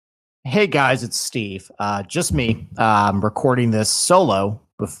Hey guys, it's Steve. Just me. I'm recording this solo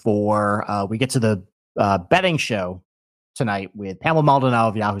before we get to the betting show tonight with Pamela Maldonado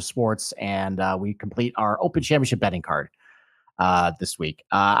of Yahoo Sports, and we complete our Open Championship betting card this week.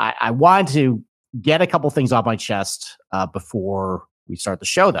 I wanted to get a couple things off my chest before we start the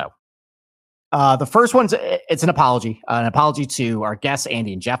show, though. The first one's it's an apology to our guests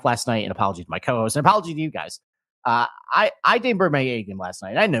Andy and Jeff last night, an apology to my co-host, an apology to you guys. I didn't bring my A game last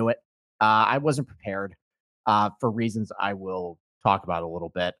night. I knew it. I wasn't prepared for reasons I will talk about a little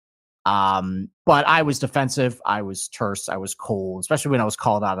bit. But I was defensive. I was terse. I was cold, especially when I was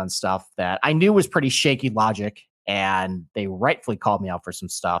called out on stuff that I knew was pretty shaky logic, and they rightfully called me out for some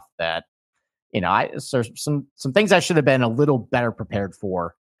stuff that so some things I should have been a little better prepared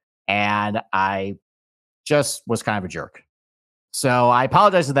for, and I just was kind of a jerk. So I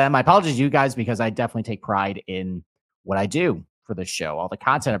apologize to them. I apologize to you guys because I definitely take pride in what I do for this show, all the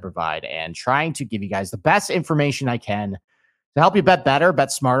content I provide, and trying to give you guys the best information I can to help you bet better,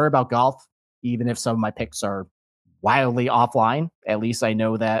 bet smarter about golf, even if some of my picks are wildly offline. At least I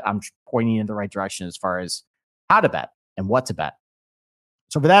know that I'm pointing in the right direction as far as how to bet and what to bet.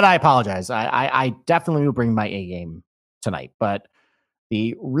 So for that, I apologize. I definitely will bring my A game tonight. But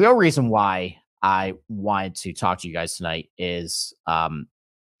the real reason why I wanted to talk to you guys tonight is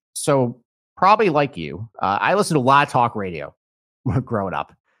so probably like you, I listened to a lot of talk radio growing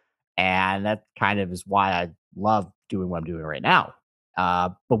up. And that kind of is why I love doing what I'm doing right now.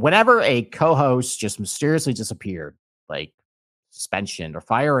 But whenever a co host just mysteriously disappeared, like suspension or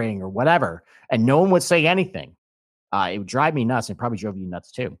firing or whatever, and no one would say anything, it would drive me nuts and probably drove you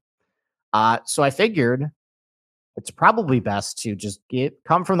nuts too. So I figured it's probably best to just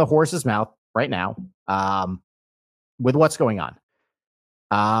come from the horse's mouth right now with what's going on.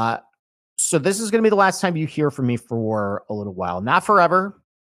 So this is going to be the last time you hear from me for a little while. Not forever,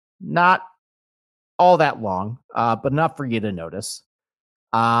 not all that long, but enough for you to notice.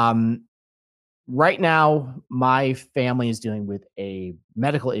 Right now, my family is dealing with a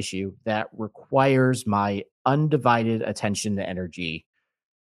medical issue that requires my undivided attention and energy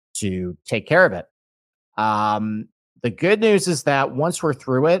to take care of it. The good news is that once we're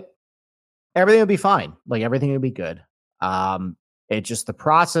through it, everything will be fine. Like everything will be good. It just the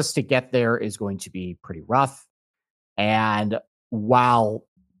process to get there is going to be pretty rough. And while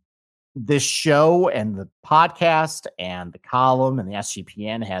this show and the podcast and the column and the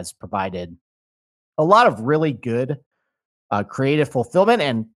SGPN has provided a lot of really good creative fulfillment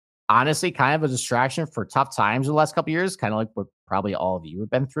and honestly kind of a distraction for tough times in the last couple of years, kind of like what probably all of you have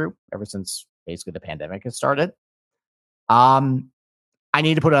been through ever since basically the pandemic has started. I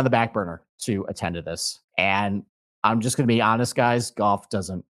need to put it on the back burner to attend to this. And I'm just going to be honest, guys, golf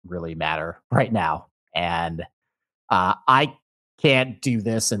doesn't really matter right now. And I can't do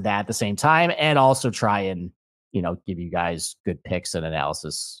this and that at the same time and also try and, give you guys good picks and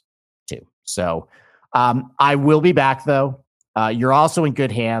analysis too. So I will be back though. You're also in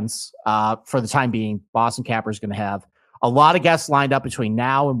good hands for the time being. Boston Capper is going to have a lot of guests lined up between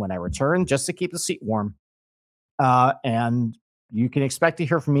now and when I return just to keep the seat warm. And you can expect to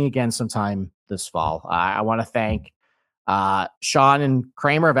hear from me again sometime this fall. I want to thank Sean and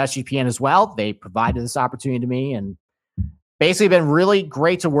Kramer of SGPN as well. They provided this opportunity to me and basically been really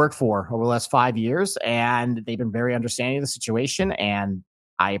great to work for over the last 5 years. And they've been very understanding of the situation. And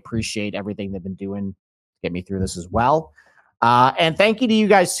I appreciate everything they've been doing to get me through this as well. And thank you to you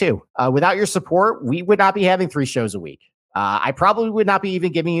guys too. Without your support, we would not be having 3 shows a week. I probably would not be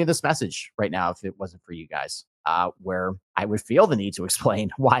even giving you this message right now if it wasn't for you guys, where I would feel the need to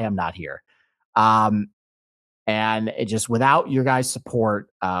explain why I'm not here. And it just without your guys' support,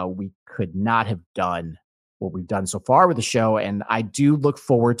 we could not have done what we've done so far with the show. And I do look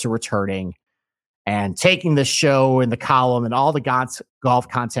forward to returning and taking the show and the column and all the golf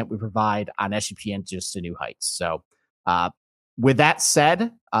content we provide on SGPN just to new heights. So with that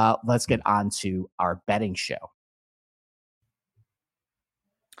said, let's get on to our betting show.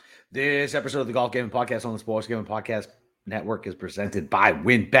 This episode of the Golf Gaming Podcast on the Sports Gaming Podcast Network is presented by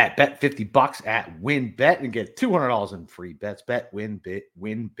WynnBET. Bet $50 at WynnBET and get $200 in free bets. Bet, win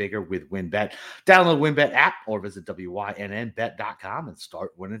bigger with WynnBET. Download WynnBET app or visit wynnbet.com and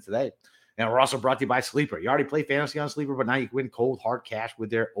start winning today. And we're also brought to you by Sleeper. You already play fantasy on Sleeper, but now you can win cold, hard cash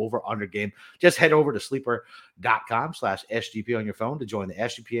with their over-under game. Just head over to sleeper.com/SGP on your phone to join the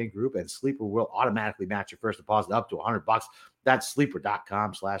SGPN group, and Sleeper will automatically match your first deposit up to $100. That's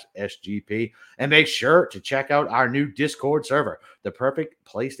sleeper.com/SGP. And make sure to check out our new Discord server, the perfect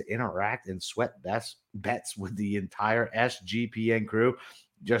place to interact and sweat bets with the entire SGPN crew.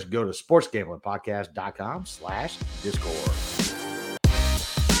 Just go to sportsgamblingpodcast.com/Discord.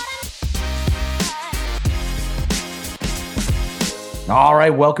 All right,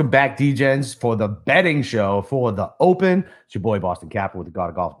 welcome back, DJs, for the betting show for the Open. It's your boy, Boston Capper, with the god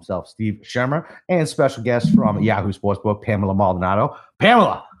of golf himself, Steve Shermer, and special guest from Yahoo Sportsbook, Pamela Maldonado.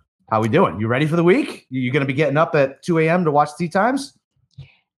 Pamela, how we doing? You ready for the week? You going to be getting up at 2 a.m. to watch tee times?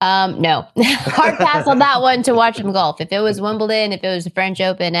 No. Hard pass on that one to watch them golf. If it was Wimbledon, if it was the French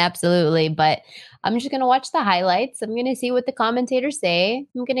Open, absolutely. But I'm just going to watch the highlights. I'm going to see what the commentators say.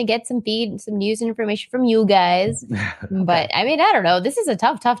 I'm going to get some news and information from you guys. But I mean, I don't know. This is a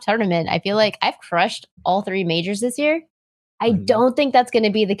tough tournament. I feel like I've crushed all 3 majors this year. I don't think that's going to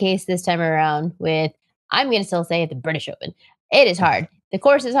be the case this time around I'm going to still say the British Open. It is hard. The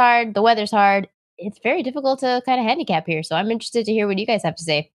course is hard. The weather's hard. It's very difficult to kind of handicap here. So I'm interested to hear what you guys have to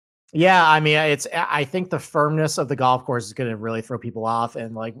say. Yeah, I mean, I think the firmness of the golf course is going to really throw people off.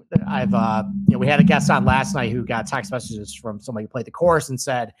 And like we had a guest on last night who got text messages from somebody who played the course and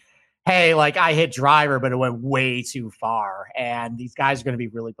said, hey, like I hit driver, but it went way too far. And these guys are going to be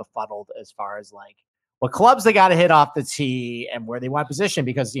really befuddled as far as like what clubs they got to hit off the tee and where they want position,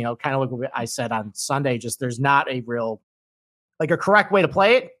 because, kind of like what I said on Sunday, just there's not a real, like a correct way to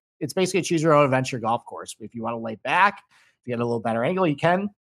play it. It's basically a choose your own adventure golf course. If you want to lay back, if you get a little better angle, you can.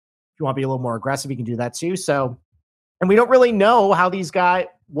 If you want to be a little more aggressive, you can do that too. So, and we don't really know how these guys,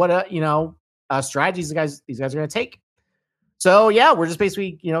 strategies these guys are going to take. So yeah, we're just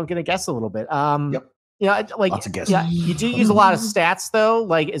basically, going to guess a little bit. Yep. Lots of guessing. Yeah, you do use a lot of stats though.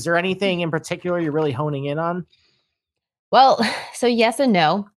 Like, is there anything in particular you're really honing in on? Well, so yes and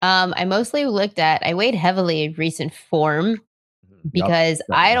no. I mostly I weighed heavily recent form, because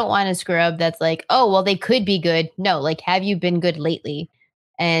I don't want to scrub that's like, oh, well, they could be good. No, like, have you been good lately?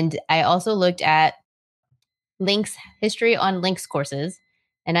 And I also looked at links history on links courses.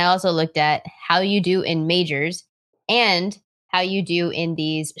 And I also looked at how you do in majors and how you do in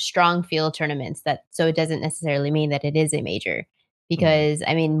these strong field tournaments. So it doesn't necessarily mean that it is a major, because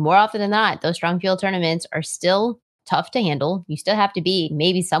I mean, more often than not, those strong field tournaments are still tough to handle. You still have to be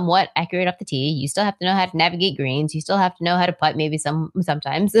maybe somewhat accurate off the tee. You still have to know how to navigate greens. You still have to know how to putt maybe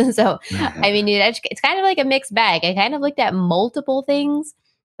sometimes. So, I mean, it's kind of like a mixed bag. I kind of looked at multiple things,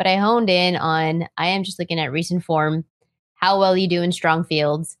 but I honed in on, I am just looking at recent form, how well you do in strong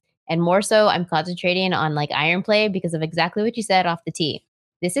fields. And more so, I'm concentrating on like iron play because of exactly what you said off the tee.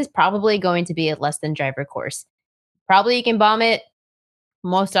 This is probably going to be a less than driver course. Probably you can bomb it.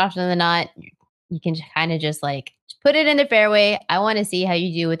 Most often than not, you can kind of just like put it in the fairway. I want to see how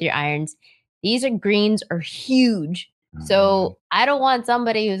you do with your irons. These greens are huge. So I don't want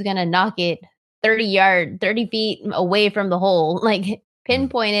somebody who's going to knock it 30 feet away from the hole. Like,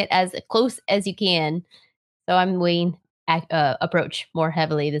 pinpoint it as close as you can. So I'm weighing approach more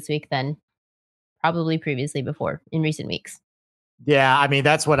heavily this week than probably previously before in recent weeks. Yeah, I mean,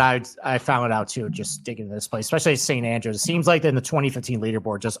 that's what I found out too, just digging into this place, especially St. Andrews. It seems like in the 2015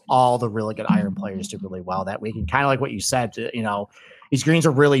 leaderboard, just all the really good iron players did really well that week. And kind of like what you said, these greens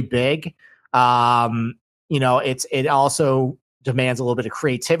are really big. It also demands a little bit of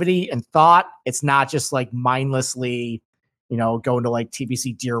creativity and thought. It's not just like mindlessly, going to like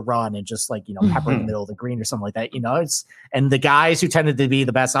TBC Deer Run and just like, pepper in the middle of the green or something like that. And the guys who tended to be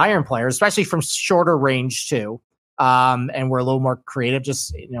the best iron players, especially from shorter range too, and we're a little more creative,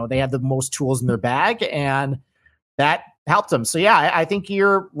 just, they have the most tools in their bag, and that helped them. So yeah, I think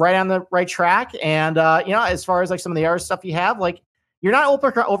you're right on the right track. And, as far as like some of the other stuff you have, like, you're not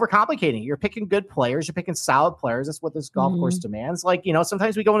overcomplicating. You're picking good players. You're picking solid players. That's what this golf course demands. Like,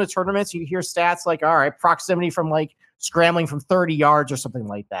 sometimes we go into tournaments, you hear stats like, all right, proximity from like scrambling from 30 yards or something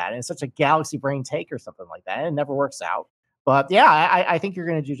like that. And it's such a galaxy brain take or something like that. And it never works out. But yeah, I think you're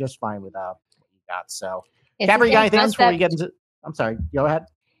going to do just fine with what you got. So, Capper, you got anything else before we get into? I'm sorry, go ahead.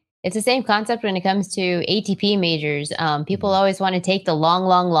 It's the same concept when it comes to ATP majors. People always want to take the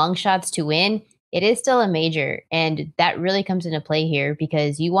long shots to win. It is still a major, and that really comes into play here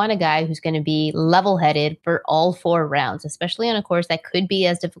because you want a guy who's going to be level-headed for all 4 rounds, especially on a course that could be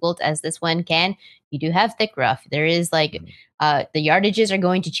as difficult as this one can. You do have thick rough. There is like the yardages are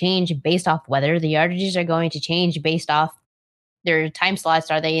going to change based off weather. The yardages are going to change based off their time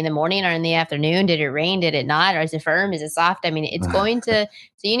slots. Are they in the morning or in the afternoon? Did it rain? Did it not? Or is it firm? Is it soft? I mean, it's going to,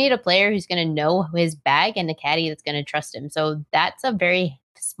 so you need a player who's going to know his bag and a caddy that's going to trust him. So that's a very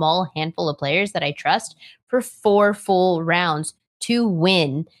small handful of players that I trust for 4 full rounds to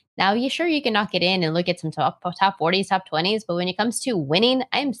win. Now, you can knock it in and look at some top 40s, top 20s, but when it comes to winning,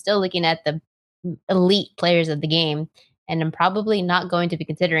 I'm still looking at the elite players of the game, and I'm probably not going to be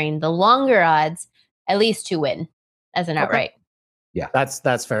considering the longer odds, at least to win as an outright. Yeah,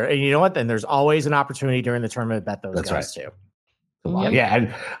 that's fair. And you know what? Then there's always an opportunity during the tournament to bet those guys too. Yeah,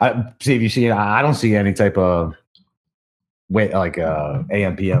 and see if you see, I don't see any type of wait, like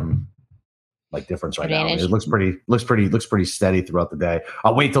AM PM like difference right now. I mean, it looks pretty steady throughout the day.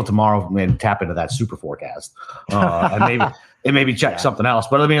 I'll wait till tomorrow and tap into that super forecast, and maybe check something else.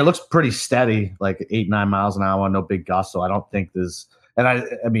 But I mean, it looks pretty steady, like 8-9 miles an hour, no big gusts. So I don't think there's. And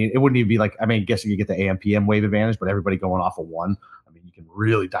I mean, it wouldn't even be like. I mean, I guess you get the AM PM wave advantage, but everybody going off of 1. I mean, you can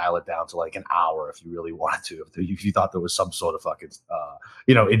really dial it down to like an hour if you really wanted to. If you thought there was some sort of fucking,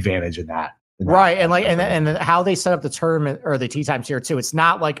 advantage in that. Right. And how they set up the tournament or the tee times here too. It's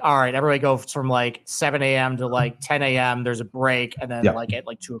not like, all right, everybody goes from like 7 a.m. to like 10 a.m. There's a break. And then like at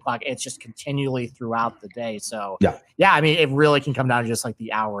like 2 o'clock, it's just continually throughout the day. So I mean, it really can come down to just like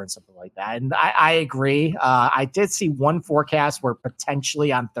the hour and something like that. And I agree. I did see one forecast where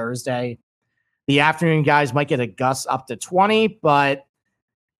potentially on Thursday, the afternoon guys might get a gust up to 20, but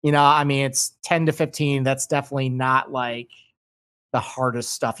I mean, it's 10 to 15. That's definitely not like the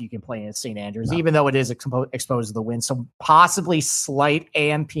hardest stuff you can play in St. Andrews, even though it is exposed to the wind. So possibly slight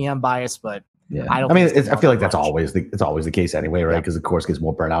AM PM bias, but I feel like that's always the case anyway, right? Because the course gets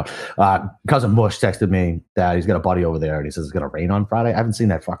more burnt out. Cousin Bush texted me that he's got a buddy over there and he says it's going to rain on Friday. I haven't seen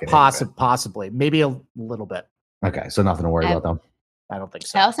that fucking possibly, maybe a little bit. Okay, so nothing to worry about though. I don't think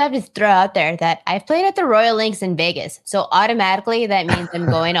so. I also have to throw out there that I've played at the Royal Links in Vegas. So automatically that means I'm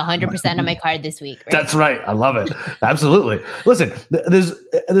going 100% on my card this week. Right? That's right. I love it. Absolutely. Listen,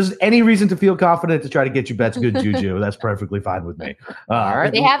 there's any reason to feel confident to try to get your bets good juju. That's perfectly fine with me. All right.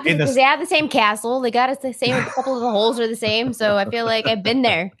 They have the same castle. They got us the same. A couple of the holes are the same. So I feel like I've been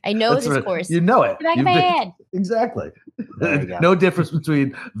there. I know this course. You know it. Back of my head. Exactly. No difference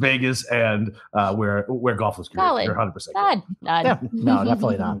between Vegas and where golf was created. You're 100%. None. No,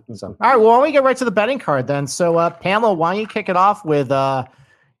 definitely not. So, all right. Well, why don't we get right to the betting card then? So, Pamela, why don't you kick it off with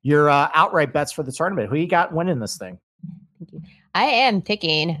your outright bets for the tournament? Who you got winning this thing? Thank you. I am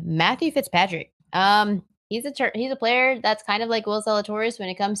picking Matthew Fitzpatrick. He's a player that's kind of like Will Zalatoris when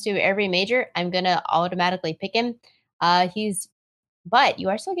it comes to every major. I'm gonna automatically pick him. But you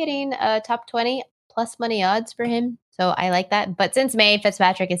are still getting top 20 plus money odds for him. So I like that. But since May,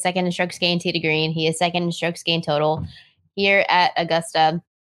 Fitzpatrick is second in strokes gained tee to green. He is second in strokes gained total here at Augusta.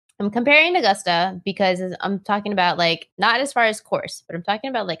 I'm comparing Augusta because I'm talking about like not as far as course, but I'm talking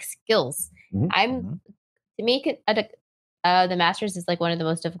about like skills. To me, the Masters is like one of the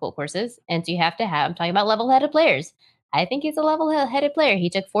most difficult courses, and so I'm talking about level-headed players. I think he's a level-headed player. He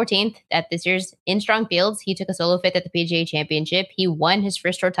took 14th at this year's In Strong Fields. He took a solo fifth at the PGA Championship. He won his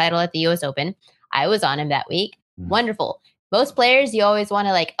first tour title at the U.S. Open. I was on him that week. Wonderful. Most players, you always want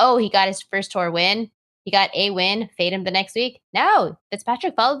to like, oh, he got his first tour win. He got a win, fade him the next week. No,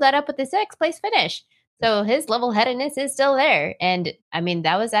 Fitzpatrick followed that up with a 6th place finish. So his level-headedness is still there. And I mean,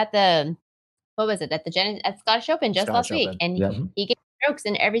 that was at the Scottish Open last week. And he gave strokes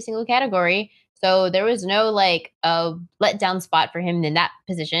in every single category. So there was no like letdown spot for him in that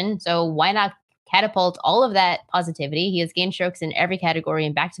position. So why not catapult all of that positivity? He has gained strokes in every category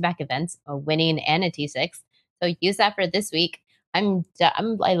in back-to-back events, a winning and a T6. So use that for this week. I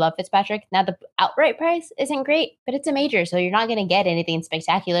love Fitzpatrick. Now the outright price isn't great, but it's a major, so you're not going to get anything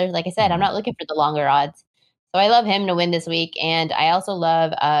spectacular. Like I said, I'm not looking for the longer odds. So I love him to win this week, and I also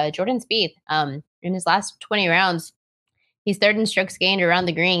love Jordan Spieth. In his last 20 rounds, he's third in strokes gained around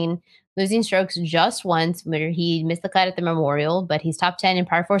the green, losing strokes just once, where he missed the cut at the Memorial, but he's top 10 in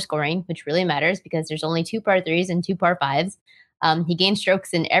par 4 scoring, which really matters because there's only 2 par 3s and 2 par 5s. He gained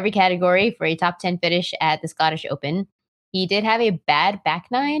strokes in every category for a top 10 finish at the Scottish Open. He did have a bad back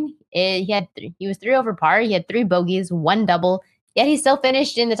nine. He was 3 over par. He had 3 bogeys, 1 double, yet he still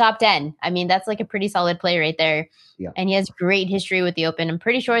finished in the top 10. I mean, that's like a pretty solid play right there. Yeah. And he has great history with the Open. I'm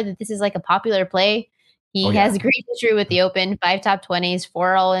pretty sure that this is like a popular play. He has great history with the Open, 5 top 20s,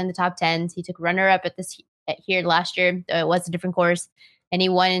 4 all in the top 10s. He took runner-up here last year. It was a different course, and he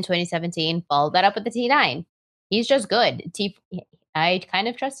won in 2017. Followed that up with the T9. He's just good. I kind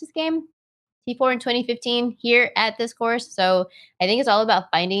of trust his game. T4 in 2015 here at this course. So I think it's all about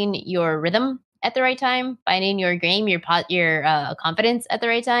finding your rhythm at the right time, finding your game, your confidence at the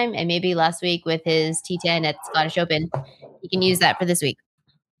right time. And maybe last week with his T10 at the Scottish Open, you can use that for this week.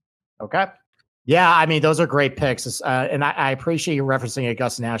 Okay. Yeah, I mean, those are great picks. And I appreciate you referencing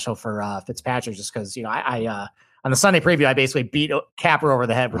Augusta National for Fitzpatrick, just because, I on the Sunday preview, I basically beat Capper over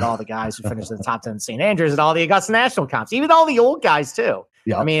the head with all the guys who finished in the top 10 at St. Andrews and all the Augusta National comps, even all the old guys, too.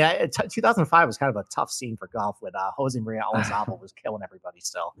 Yeah. I mean, 2005 was kind of a tough scene for golf with Jose Maria Olazabal was killing everybody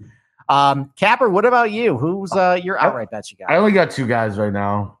still. Capper, what about you? Who's your outright bets you got? I only got 2 guys right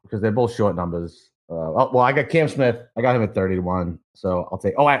now because they're both short numbers. I got Cam Smith. I got him at 30-1. So I'll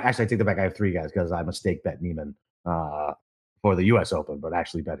take. I take that back. I have 3 guys because I mistake bet Neiman for the U.S. Open, but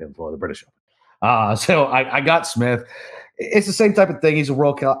actually bet him for the British Open. So I got Smith. it's the same type of thing. He's a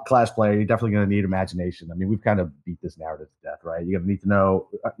world class player. You're definitely going to need imagination. I mean, we've kind of beat this narrative to death, right? You're going to need to know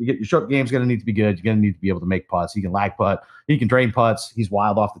your short game's going to need to be good. You're going to need to be able to make putts. He can lag putt. He can drain putts. He's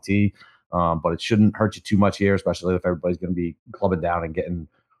wild off the tee. But it shouldn't hurt you too much here, especially if everybody's going to be clubbing down and getting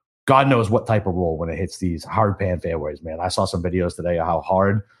God knows what type of roll when it hits these hard pan fairways, man. I saw some videos today of how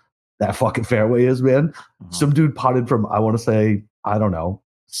hard that fucking fairway is, man. Mm-hmm. Some dude putted from, I want to say, I don't know,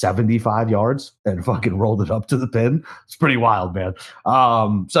 75 yards and fucking rolled it up to the pin. It's pretty wild, man.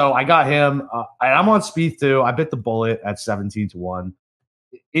 So I got him. And I'm on Spieth too. I bit the bullet at 17-1.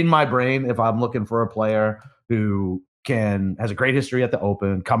 In my brain, if I'm looking for a player who has a great history at the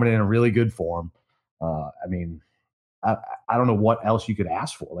Open, coming in a really good form, I mean, I don't know what else you could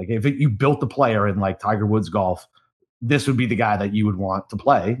ask for. Like if you built the player in like Tiger Woods golf, this would be the guy that you would want to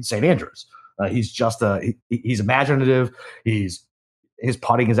play St. Andrews. He's just he's imaginative. His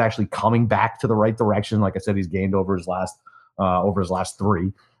putting is actually coming back to the right direction. Like I said, he's gained over his last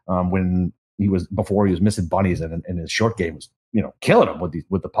three. When before he was missing bunnies and his short game was killing him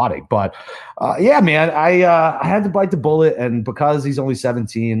with the putting. But yeah, man, I had to bite the bullet, and because he's only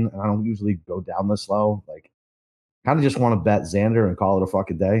 17, I don't usually go down this slow. Like, kind of just want to bet Xander and call it a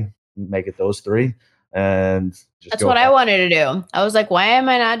fucking day, make it those three. And that's what I wanted to do. I was like, why am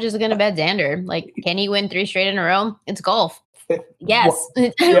I not just going to bet Xander? Like, can he win 3 straight in a row? It's golf. Yes.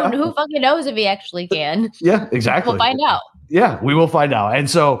 Well, yeah. Who fucking knows if he actually can? Yeah, exactly. We'll find out. Yeah, we will find out. And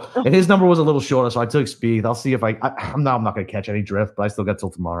so, and his number was a little shorter, so I took Spieth. I'll see if I'm not going to catch any drift, but I still got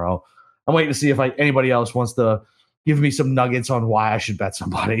till tomorrow. I'm waiting to see if anybody else wants to give me some nuggets on why I should bet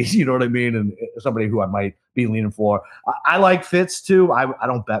somebody. You know what I mean? And somebody who I might be leaning for. I like Fitz too. I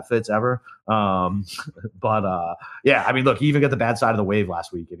don't bet Fitz ever. But yeah, I mean, look, he even got the bad side of the wave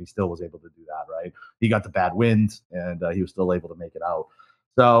last week, and he still was able to do that, right? He got the bad wind, and he was still able to make it out.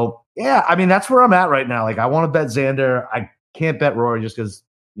 So yeah, I mean, that's where I'm at right now. Like, I want to bet Xander. I can't bet Rory just because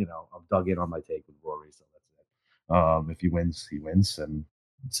I'm dug in on my take with Rory. So that's it. If he wins, he wins, and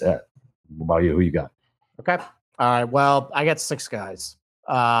that's it. What about you? Who you got? Okay. All right. Well, I got 6 guys.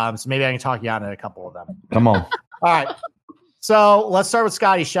 So maybe I can talk you out of a couple of them. Come on. All right. So let's start with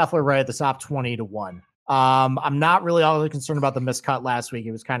Scotty Scheffler right at the top 20-1. I'm not really all that concerned about the miscut last week.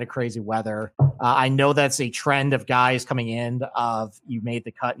 It was kind of crazy weather. I know that's a trend of guys coming in of you made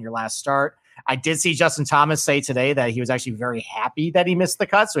the cut in your last start. I did see Justin Thomas say today that he was actually very happy that he missed the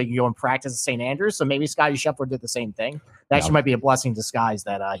cut so he can go and practice at St. Andrews. So maybe Scotty Scheffler did the same thing. That actually might be a blessing in disguise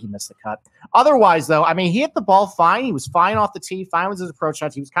that he missed the cut. Otherwise, though, I mean, he hit the ball fine. He was fine off the tee, fine with his approach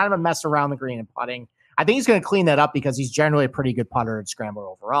shots. He was kind of a mess around the green and putting. I think he's going to clean that up because he's generally a pretty good putter and scrambler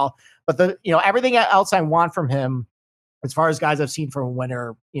overall. But everything else I want from him, as far as guys I've seen from a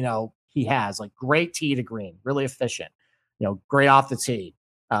winner, he has like great tee to green, really efficient, great off the tee.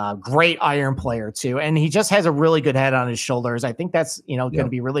 Great iron player too. And he just has a really good head on his shoulders. I think that's, going to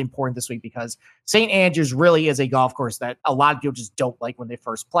be really important this week because St. Andrews really is a golf course that a lot of people just don't like when they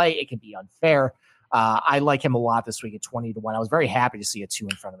first play. It can be unfair. I like him a lot this week at 20-1. I was very happy to see a 2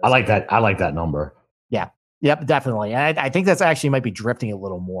 in front of him. I like that number. Yeah. Yep, definitely. And I think that's actually might be drifting a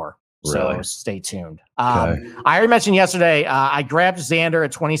little more. Really? So stay tuned. Okay. I already mentioned yesterday, I grabbed Xander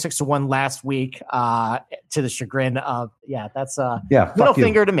at 26-1 last week to the chagrin of, that's middle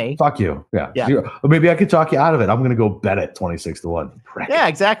finger to me. Fuck you. Yeah. Or maybe I could talk you out of it. I'm going to go bet at 26-1. Yeah,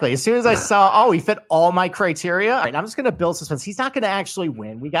 exactly. As soon as I saw, he fit all my criteria, all right, I'm just going to build suspense. He's not going to actually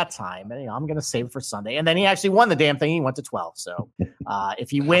win. We got time. And, I'm going to save it for Sunday. And then he actually won the damn thing. He went to 12. So if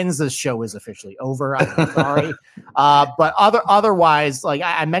he wins, the show is officially over. I'm sorry. But otherwise, like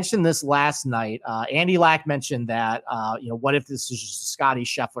I mentioned this last night, Andy Lack mentioned that, what if this is just a Scotty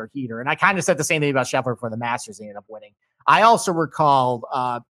Scheffler heater? And I kind of said the same thing about Scheffler for the Masters. He ended up winning. I also recalled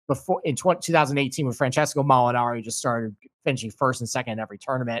before in 2018 when Francesco Molinari just started finishing first and second in every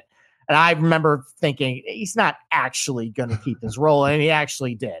tournament. And I remember thinking he's not actually going to keep this role. And he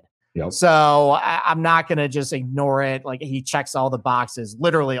actually did. Yep. So I'm not going to just ignore it. Like he checks all the boxes,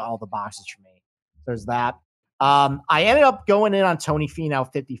 literally all the boxes for me. There's that. I ended up going in on Tony Finau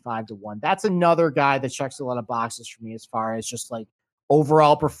 55-1. That's another guy that checks a lot of boxes for me as far as just like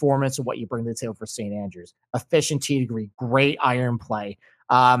overall performance and what you bring to the table for St. Andrews. Efficient tee degree, great iron play.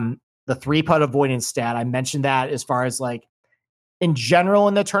 The 3-putt avoidance stat, I mentioned that as far as like in general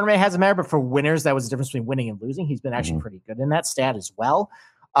in the tournament, it hasn't mattered, but for winners, that was the difference between winning and losing. He's been actually pretty good in that stat as well.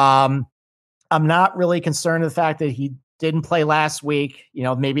 I'm not really concerned with the fact that he didn't play last week.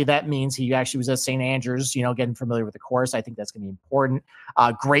 Maybe that means he actually was at St. Andrews, getting familiar with the course. I think that's going to be important.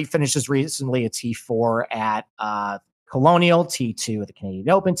 Great finishes recently at T4 at Colonial, T2 at the Canadian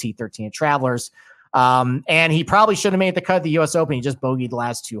Open, T13 at Travelers. And he probably should have made the cut at the U.S. Open. He just bogeyed the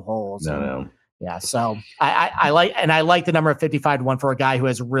last 2 holes. No. Yeah, so I like the number of 55-1 for a guy who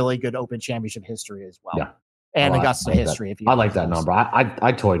has really good Open Championship history as well. Yeah. And Augusta history. I like that number.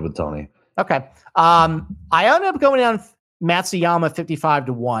 I toyed with Tony. Okay. I ended up going down Matsuyama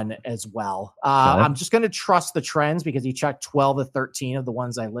 55-1 as well. I'm just going to trust the trends because he checked 12 to 13 of the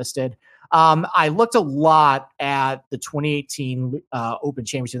ones I listed. I looked a lot at the 2018 Open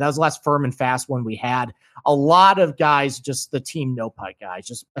Championship. That was the last firm and fast one we had. A lot of guys, just the team no putt guys,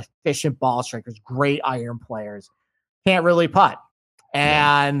 just efficient ball strikers, great iron players, can't really putt.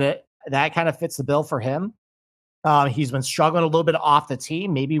 And that kind of fits the bill for him. He's been struggling a little bit off the tee,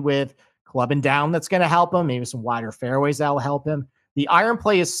 maybe with club and down that's going to help him, maybe some wider fairways that will help him. The iron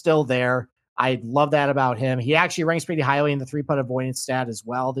play is still there. I love that about him. He actually ranks pretty highly in the 3-putt avoidance stat as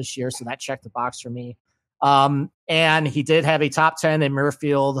well this year, so that checked the box for me. And he did have a top 10 in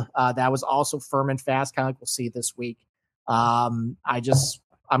Muirfield. That was also firm and fast, kind of like we'll see this week. I'm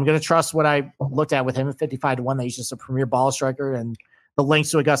going to trust what I looked at with him at 55-1, that he's just a premier ball striker, and the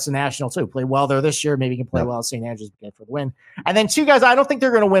links to Augusta National too. Played well there this year. Maybe he can play well at St. Andrews again for the win. And then two guys, I don't think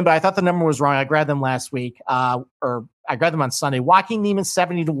they're going to win, but I thought the number was wrong. I grabbed them last week, or I grabbed them on Sunday. Joaquin Niemann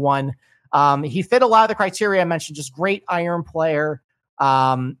 70-1. He fit a lot of the criteria I mentioned. Just great iron player.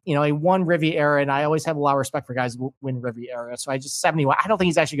 He won Riviera, and I always have a lot of respect for guys who win Riviera. So I just 71. I don't think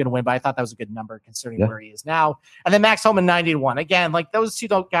he's actually going to win, but I thought that was a good number considering where he is now. And then Max Homa 90-1. Again, like those two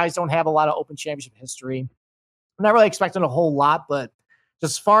guys don't have a lot of Open Championship history. I'm not really expecting a whole lot, but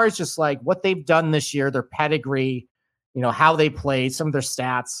just as far as just like what they've done this year, their pedigree, how they played, some of their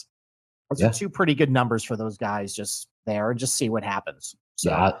stats, those are two pretty good numbers for those guys just there, and just see what happens. So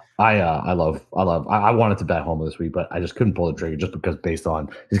I wanted to bet Homa this week, but I just couldn't pull the trigger just because based on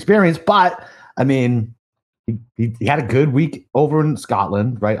his experience. But I mean, he had a good week over in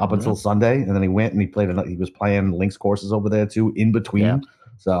Scotland, right up until Sunday, and then he went and he was playing links courses over there too in between. Yeah.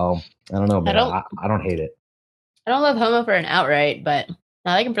 So I don't know, man. I don't hate it. I don't love Homa for an outright, but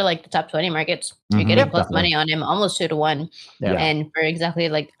I like him for like the top 20 markets. You're getting plus money on him, almost 2-1. Yeah. And for exactly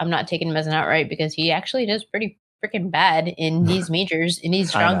I'm not taking him as an outright because he actually does pretty freaking bad in these majors, in these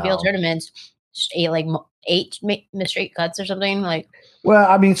strong field tournaments. 8 straight cuts or something. Well,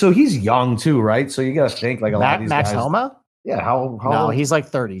 I mean, so he's young too, right? So you got to think like a lot of these Max guys. Homa? Yeah. How No, he's like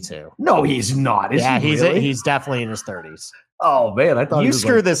 32. No, he's not. He's definitely in his 30s. Oh man, I thought you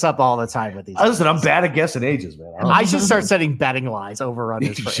screw this up all the time with these. Listen, I'm bad at guessing ages, man. I should start setting betting lines over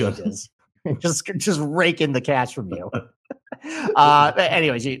unders for ages. just raking the cash from you.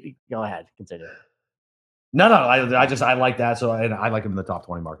 Anyways, you go ahead, continue. No, I like that. So I like him in the top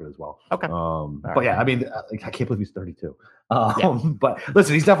 20 market as well. Okay. But yeah, I mean, I can't believe he's 32. But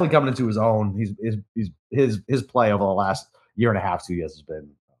listen, he's definitely coming into his own. His play over the last year and a half, 2 years has been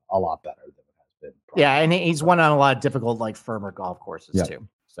a lot better than it has been. Probably. Yeah, and he's won on a lot of difficult, firmer golf courses too.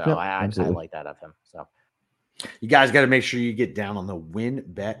 So I like that of him. So you guys got to make sure you get down on the Win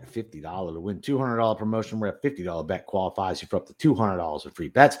Bet $50 to win $200 promotion where a $50 bet qualifies you for up to $200 in free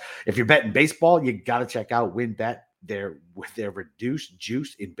bets. If you're betting baseball, you got to check out Win Bet. With their reduced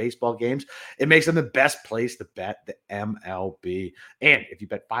juice in baseball games, it makes them the best place to bet the MLB. And if you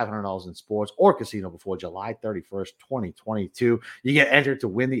bet $500 in sports or casino before July 31st, 2022, you get entered to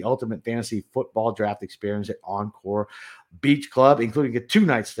win the ultimate fantasy football draft experience at Encore Beach Club, including a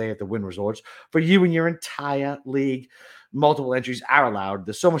 2-night stay at the Wynn Resorts for you and your entire league. Multiple entries are allowed.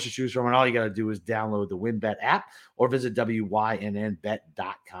 There's so much to choose from, and all you got to do is download the WynnBet app or visit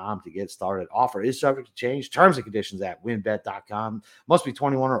wynnbet.com to get started. Offer is subject to change. Terms and conditions at wynnbet.com. Must be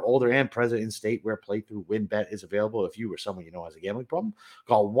 21 or older and present in state where playthrough WynnBet is available. If you or someone you know has a gambling problem,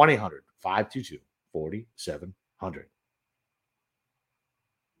 call 1-800-522-4700.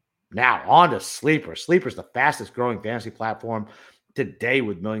 Now, on to Sleeper. Sleeper is the fastest growing fantasy platform today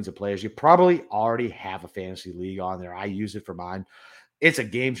with millions of players. You probably already have a fantasy league on there. I use it for mine. It's a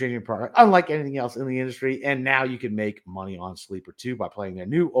game-changing product, unlike anything else in the industry. And now you can make money on Sleeper too by playing their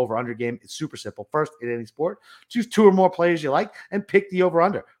new over-under game. It's super simple. First, in any sport, choose 2 or more players you like and pick the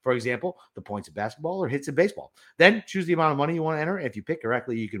over-under. For example, the points in basketball or hits in baseball. Then choose the amount of money you want to enter. If you pick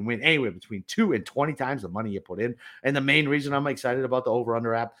correctly, you can win anywhere between 2 and 20 times the money you put in. And the main reason I'm excited about the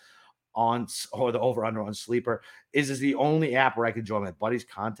over-under app the over-under on Sleeper is the only app where I can join my buddies'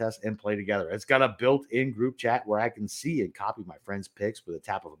 contests and play together. It's got a built-in group chat where I can see and copy my friends' picks with a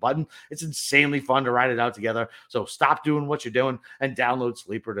tap of a button. It's insanely fun to write it out together. So stop doing what you're doing and download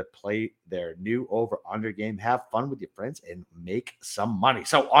Sleeper to play their new over-under game. Have fun with your friends and make some money.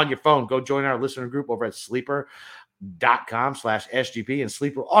 So on your phone, go join our listener group over at Sleeper.com/SGP, and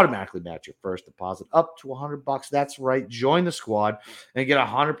Sleeper automatically match your first deposit up to $100. That's right. Join the squad and get a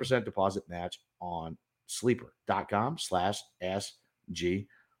 100% deposit match on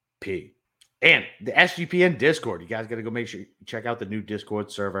Sleeper.com/SGP. And the SGPN Discord. You guys got to go make sure you check out the new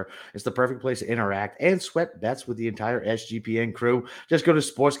Discord server. It's the perfect place to interact and sweat bets with the entire SGPN crew. Just go to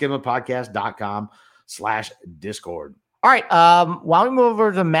sportsgamblingpodcast.com/Discord. All right. Why don't we move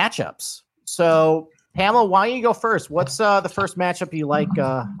over to matchups? So, Pamela, why don't you go first? What's the first matchup you like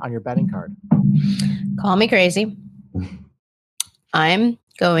on your betting card? Call me crazy. I'm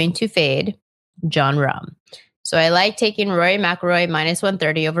going to fade Jon Rahm. So I like taking Rory McIlroy minus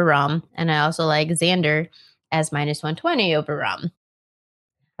 130 over Rahm, and I also like Xander as minus 120 over Rahm.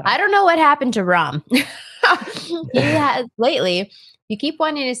 I don't know what happened to Rahm. He has lately. You keep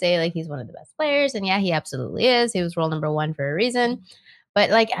wanting to say like he's one of the best players, and yeah, he absolutely is. He was role number 1 for a reason, but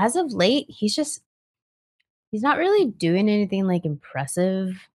like as of late, he's not really doing anything like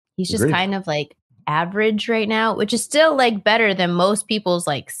impressive. He's just kind of like average right now, which is still like better than most people's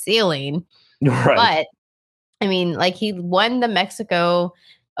like ceiling. Right. But I mean, like he won the Mexico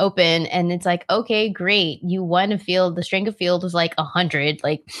Open, and it's like, okay, great, you won a field. The strength of field was like 100.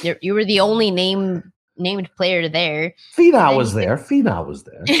 Like you were the only named player there. Finau was there. Finau was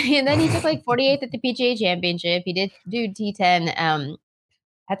there. And then he took like 48th at the PGA Championship. He did do T10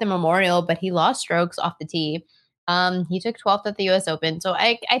 at the Memorial, but he lost strokes off the tee. He took 12th at the US Open. So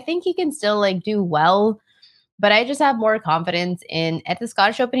I think he can still like do well. But I just have more confidence in at the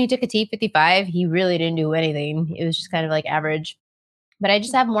Scottish Open. He took a T55. He really didn't do anything. It was just kind of like average. But I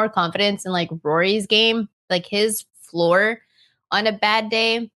just have more confidence in like Rory's game. Like his floor on a bad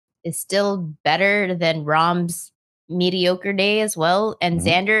day is still better than Rahm's mediocre day as well. And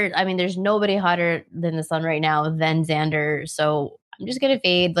Xander, I mean, there's nobody hotter than the sun right now than Xander. So I'm just gonna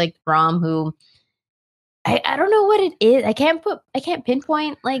fade like Rahm, who I don't know what it is. I can't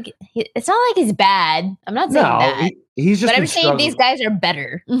pinpoint. Like it's not like he's bad. I'm not saying that. He's just. But I'm saying these guys are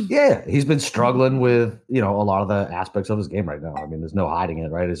better. Yeah, he's been struggling with a lot of the aspects of his game right now. I mean, there's no hiding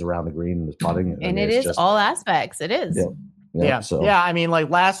it. Right, he's around the green and his putting, and it is just all aspects. It is. Yeah. I mean, like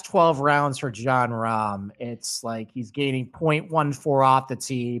last 12 rounds for Jon Rahm, it's like he's gaining 0.14 off the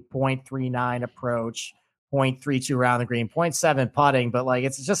tee, 0.39 approach, 0.32 around the green, 0.7 putting, but like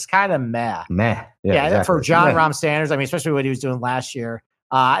it's just kind of meh. Yeah, exactly. For Jon Rahm standards, I mean, especially what he was doing last year.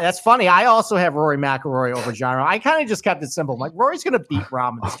 That's funny. I also have Rory McIlroy over Jon Rahm. I kind of just kept it simple. I'm like, Rory's going to beat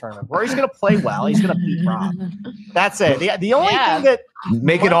Rahm in this tournament. Rory's going to play well. He's going to beat Rahm. That's it. The only thing that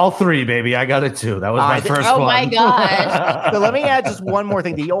make it all 3, baby. I got it too. That was my first one. Oh my gosh. So let me add just one more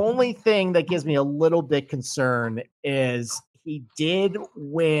thing. The only thing that gives me a little bit concerned is he did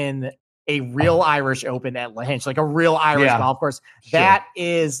win a real Irish Open at Lahinch, like a real Irish golf course. Sure. That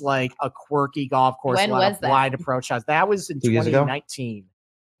is like a quirky golf course. When was that? Blind approach shots. That was in 2019.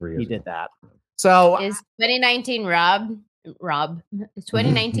 He did that. So is 2019 Rob? Is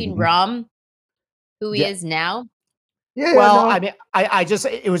 2019 Rahm who he is now? Yeah. Well, I mean, I just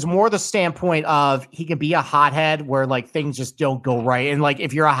it was more the standpoint of he can be a hothead where like things just don't go right, and like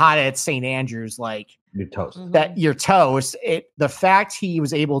if you're a hothead at St. Andrews, like you're toast. That you're toast. The fact he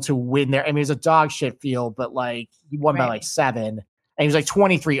was able to win there. I mean, it was a dog shit field, but like he won by like 7, and he was like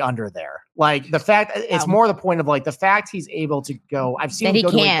 23 under there. Like the fact it's more the point of like the fact he's able to go. I've seen him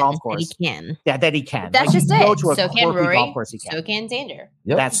go to a golf course. That he can. Yeah, that he can. But that's like, just it. Go to a so can Rory. Golf course he can. So can Xander.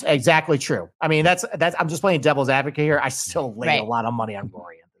 Yep. That's exactly true. I mean, that's. I'm just playing devil's advocate here. I still laid a lot of money on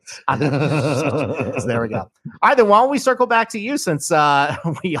Rory. So there we go. All right, then why don't we circle back to you since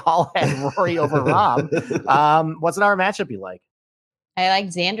we all had Rory over Rahm. What's another matchup you like? I like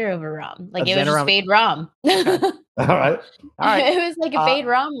Xander over Rahm. Like it was just fade Rahm. All right. It was like a fade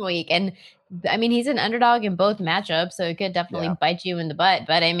Rahm week, and I mean he's an underdog in both matchups, so it could definitely bite you in the butt.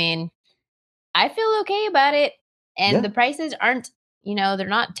 But I mean, I feel okay about it, and the prices aren't. They're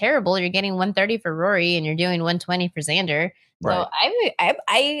not terrible. You're getting 130 for Rory, and you're doing 120 for Xander. So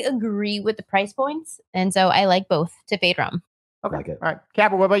I agree with the price points, and so I like both to fade Rahm. Okay. Like it. All right.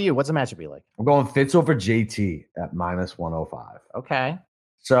 Capper, what about you? What's the matchup you like? I'm going Fitz over JT at minus 105. Okay.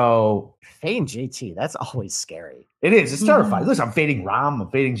 So fading JT, that's always scary. It is. It's terrifying. Listen, I'm fading Rahm. I'm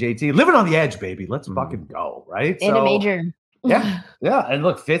fading JT. Living on the edge, baby. Let's fucking go, right? In a major. Yeah. And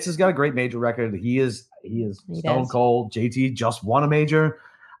look, Fitz has got a great major record. He is stone cold. JT just won a major.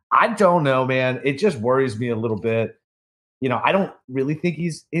 I don't know, man. It just worries me a little bit. I don't really think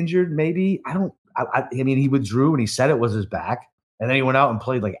he's injured. Maybe. I mean, he withdrew and he said it was his back. And then he went out and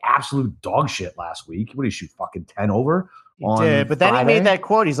played like absolute dog shit last week. What did he shoot? Fucking 10 over? He did, but then he made that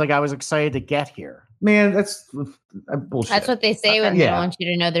quote. He's like, I was excited to get here. Man, that's bullshit. That's what they say when they don't want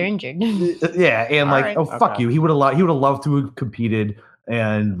you to know they're injured. Yeah, and fuck you. He would have loved to have competed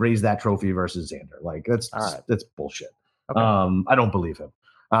and raised that trophy versus Xander. Like that's bullshit. Okay. I don't believe him.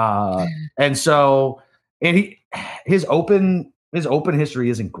 And his open history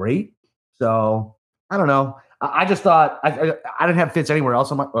isn't great. So I don't know. I just thought I didn't have Fitz anywhere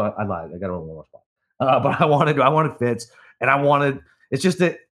else on my. I lied. I got it on one more spot. But I wanted Fitz, and it's just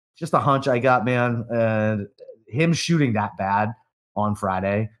a hunch I got, man. And him shooting that bad on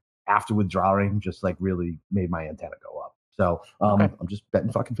Friday after withdrawing just like really made my antenna go up. So I'm just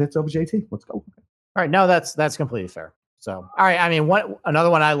betting fucking Fitz over JT. Let's go. All right, no, that's completely fair. So all right, I mean,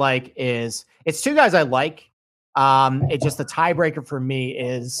 another one I like is it's two guys I like. It's just the tiebreaker for me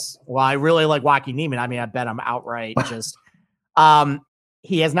is, well, I really like Joaquin Niemann. I mean, I bet him outright. Just,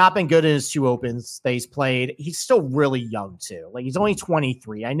 he has not been good in his 2 opens that he's played. He's still really young too. Like he's only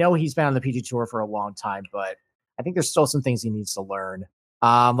 23. I know he's been on the PG Tour for a long time, but I think there's still some things he needs to learn.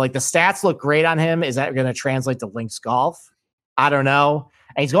 Like the stats look great on him. Is that going to translate to links golf? I don't know.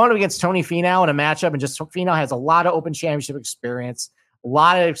 And he's going up against Tony Finau in a matchup, and just Finau has a lot of Open Championship experience. A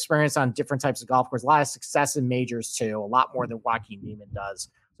lot of experience on different types of golf courses, a lot of success in majors too, a lot more than Joaquin Niemann does.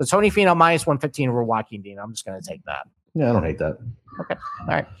 So Tony Finau minus 115 over Joaquin Niemann. I'm just going to take that. Yeah, I don't hate that. Okay, all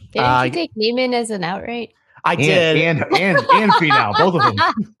right. Didn't you take Niemann as an outright? I did, and Finau, both of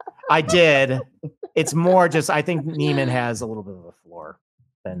them. I did. It's more just I think Niemann has a little bit of a floor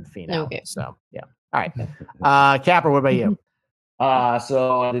than Finau. Okay. So yeah. All right. Capper, what about you?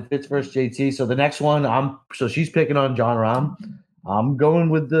 So I did Fitz versus JT. So the next one, she's picking on John Rahm. I'm going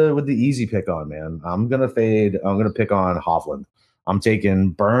with the easy pick on, man. I'm gonna pick on Hovland. I'm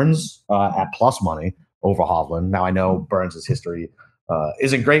taking Burns at plus money over Hovland. Now I know Burns' history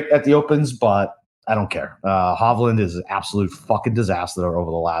isn't great at the Opens, but I don't care. Hovland is an absolute fucking disaster over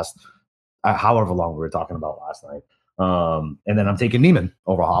the last however long we were talking about last night. And then I'm taking Niemann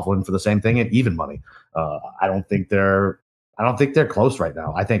over Hovland for the same thing at even money. I don't think they're close right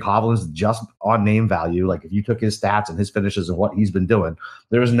now. I think Hovland's just on name value. Like if you took his stats and his finishes and what he's been doing,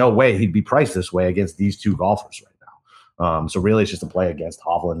 there is no way he'd be priced this way against these two golfers right now. So really it's just a play against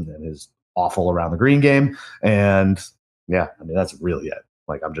Hovland and his awful around the green game. And yeah, I mean, that's really it.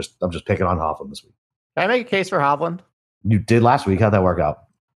 Like I'm just picking on Hovland this week. Can I make a case for Hovland? You did last week. How'd that work out?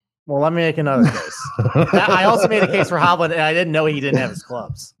 Well, let me make another case. I also made a case for Hovland, and I didn't know he didn't have his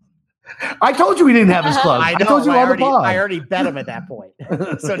clubs. I told you he didn't have his clubs. I told you I already bet him at that point,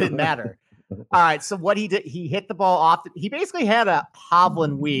 so it didn't matter. All right, so what he did, he hit the ball off. He basically had a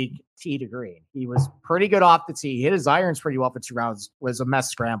Hovland week tee to green. He was pretty good off the tee. He hit his irons pretty well for 2 rounds. Was a mess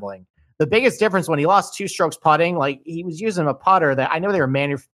scrambling. The biggest difference when he lost 2 strokes putting, like he was using a putter that I know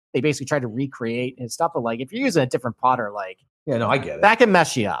they basically tried to recreate and stuff, but like if you're using a different putter, like yeah, no, I get it. That can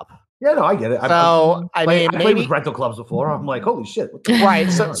mess you up. Yeah, no, I get it. So I played with rental clubs before. I'm like, holy shit!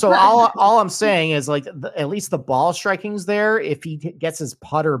 Right. So all I'm saying is like at least the ball striking's there. If he gets his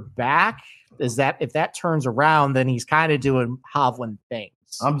putter back, if that turns around, then he's kind of doing Hovland things.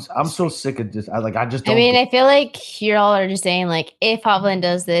 I'm so sick of this. I just. I mean, I feel like you all are just saying like if Hovland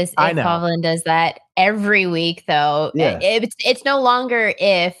does this, Hovland does that every week, though. Yeah. It's no longer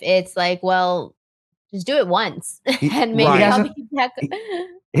if. It's like, well, just do it once and maybe I'll be back.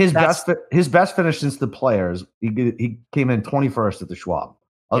 His best finish since the Players, he came in 21st at the Schwab.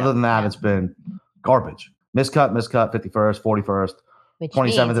 Other than that, it's been garbage. Miscut, 51st, 41st,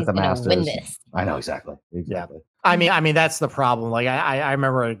 27th at the Masters. I know exactly. Yeah. I mean that's the problem. Like I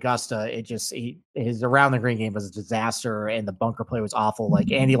remember at Augusta, his around the green game was a disaster, and the bunker play was awful.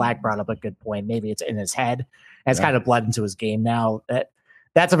 Like Andy Lack brought up a good point. Maybe it's in his head, and it's kind of bled into his game now.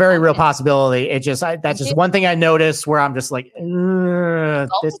 That's a very real possibility. That's just one thing I noticed where I'm just like,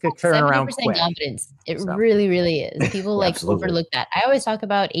 this could turn around quick. Confidence. It really, really is. People overlook that. I always talk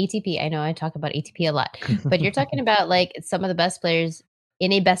about ATP. I know I talk about ATP a lot, but you're talking about like some of the best players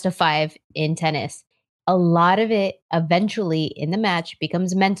in a best of 5 in tennis. A lot of it eventually in the match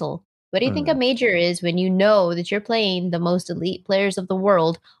becomes mental. What do you think a major is when you know that you're playing the most elite players of the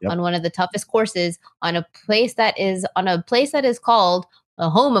world on one of the toughest courses on a place that is called a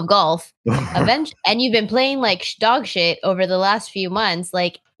home of golf, and you've been playing like dog shit over the last few months,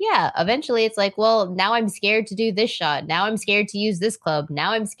 like, yeah, eventually it's like, well, now I'm scared to do this shot. Now I'm scared to use this club.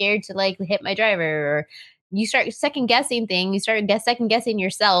 Now I'm scared to like hit my driver. Or you start second guessing things. You start second guessing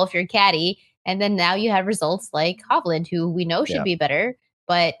yourself, your caddy. And then now you have results like Hovland, who we know should be better,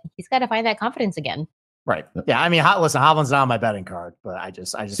 but he's got to find that confidence again. Right. Yeah. I mean, listen, Hovland's not on my betting card, but I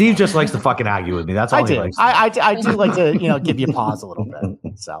just Steve just likes to fucking argue with me. That's all he likes. I do like to, give you pause a little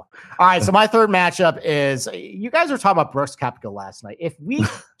bit. So, all right. So my third matchup is you guys were talking about Brooks Koepka last night. If we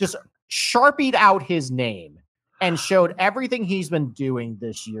just sharpied out his name and showed everything he's been doing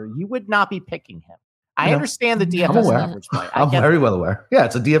this year, you would not be picking him. I understand the DFS leverage play. I'm very well aware. Yeah.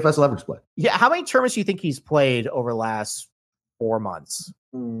 It's a DFS leverage play. Yeah. How many tournaments do you think he's played over the last 4 months?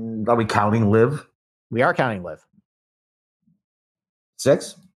 Are we counting Live? We are counting Live.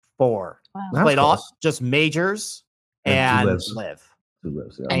 6? 4. Wow. Played all just majors and live. Two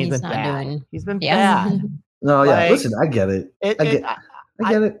lives. Yeah. And he's been not bad. doing. He's been bad. No, yeah. Like, Listen, I get it. I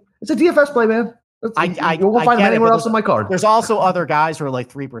get it. It's a DFS play, man. You won't I find him get it, anywhere but else on my card. There's also other guys who are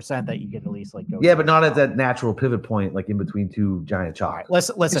like 3% that you can at least like go. Yeah, but not at that natural pivot point, like in between two giant chalks. Right,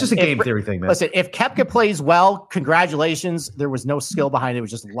 listen. It's just a game theory thing, man. Listen, if Koepka plays well, congratulations. There was no skill behind it. It was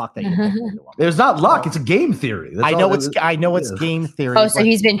just luck that you picked into him. There's not luck. It's a game theory. I know it's game theory. Oh, so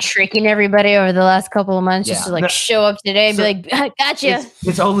he's been tricking everybody over the last couple of months just to like show up today and be like, gotcha.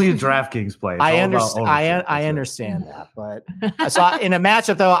 It's only a DraftKings play. I understand that, but I saw in a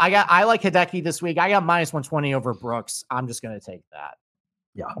matchup though. I like Hideki this week. I got minus 120 over Brooks. I'm just going to take that.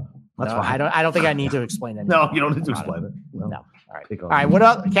 Yeah, that's fine. I don't think I need to explain it. No, you don't need to explain it. No. All right. All right. What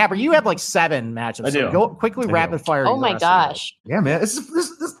else, Capper? You have like 7 matchups. I do. So go quickly, rapid fire. Oh my gosh. Yeah, man. This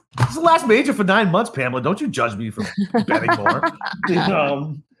is the last major for 9 months, Pamela. Don't you judge me for betting more.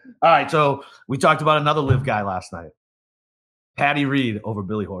 All right. So we talked about another live guy last night. Patty Reed over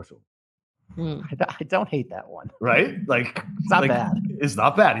Billy Horschel. I don't hate that one. Right? Like it's not bad. It's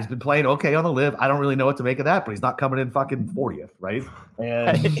not bad. He's been playing okay on the live. I don't really know what to make of that, but he's not coming in fucking 40th, right?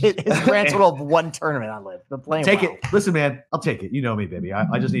 And his grand total of 1 tournament on live. But playing take it. Listen, man, I'll take it. You know me, baby.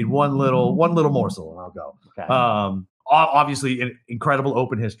 I just need one little morsel and I'll go. Okay. Obviously an incredible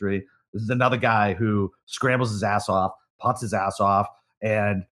open history. This is another guy who scrambles his ass off, putts his ass off,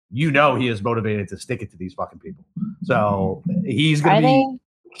 and he is motivated to stick it to these fucking people. So he's going to be.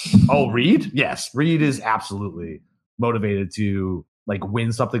 Oh, Reed? Yes. Reed is absolutely motivated to like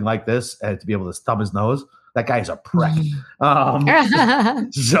win something like this and to be able to thumb his nose. That guy is a prick.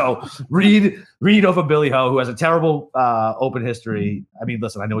 So Reed over Billy Ho, who has a terrible open history. I mean,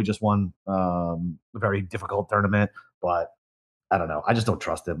 listen, I know he just won a very difficult tournament, but I don't know. I just don't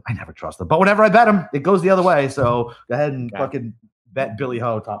trust him. I never trust him. But whenever I bet him, it goes the other way. So go ahead and fucking bet Billy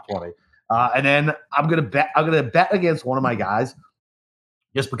Ho top 20. And then I'm gonna bet against one of my guys.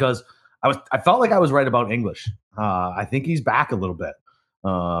 Just because I felt like I was right about English. I think he's back a little bit.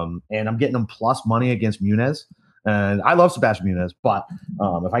 And I'm getting him plus money against Muniz. And I love Sebastian Muniz, but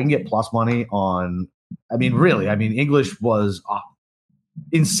if I can get plus money on, English was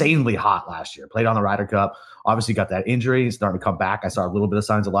insanely hot last year. Played on the Ryder Cup. Obviously got that injury. He's starting to come back. I saw a little bit of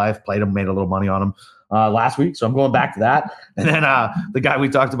signs of life. Played him, made a little money on him last week. So I'm going back to that. And then the guy we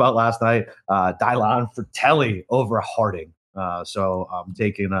talked about last night, Dylan Fratelli over Harding. So I'm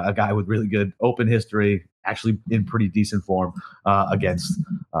taking a guy with really good open history, actually in pretty decent form against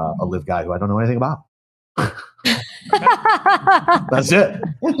a live guy who I don't know anything about. That's it.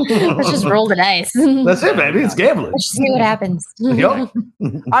 Let's just roll the dice. That's it, baby. It's gambling. Let's just see what happens. Yep. All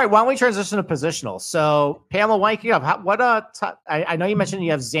right, why don't we transition to positional? So, Pamela, why don't you up? I know you mentioned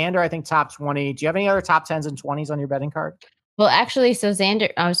you have Xander, I think top 20. Do you have any other top 10s and 20s on your betting card? Well, actually, so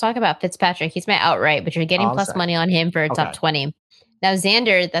Xander, I was talking about Fitzpatrick. He's my outright, but you're getting plus money on him for a top 20. Now,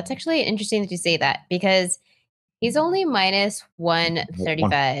 Xander, that's actually interesting that you say that because he's only minus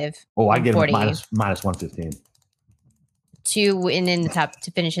 135. Oh, I get him minus 115. To win in the top, to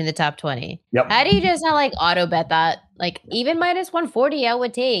finish in the top 20. Yep. How do you just not like auto bet that? Like even minus 140, I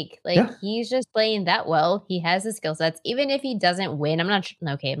would take. Like he's just playing that well. He has the skill sets. Even if he doesn't win,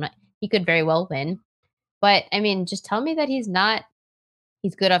 he could very well win. But I mean, just tell me that he's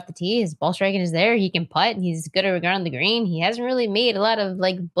good off the tee. His ball striking is there. He can putt. He's good around the green. He hasn't really made a lot of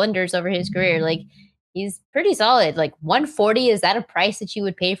like blunders over his career. Like he's pretty solid. Like 140, is that a price that you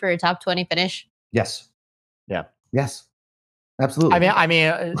would pay for a top 20 finish? Yes. Yeah. Yes. Absolutely. I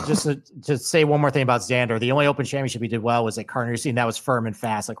mean, just to say one more thing about Xander, the only Open Championship he did well was at Carnegie, and that was firm and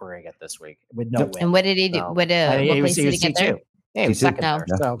fast, like we're gonna get this week with no win. And what did he do? What place did he get there? Yeah, he was second there.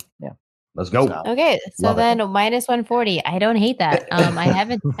 So yeah. Let's go. Okay, so then minus 140. I don't hate that. I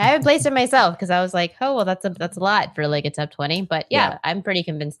haven't placed it myself because I was like, oh well, that's a lot for like a top 20. But yeah, I'm pretty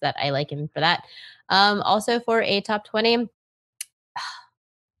convinced that I like him for that. Also for a top 20,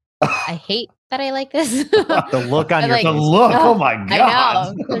 I hate that I like this. The look on your the look. Oh my god!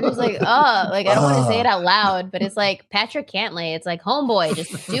 I know. I'm just like, I don't want to say it out loud, but it's like Patrick Cantlay. It's like, homeboy,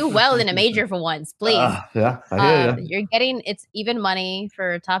 just do well in a major for once, please. I hear you. You're getting it's even money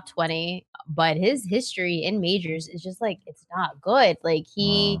for top 20, but his history in majors is just like it's not good. Like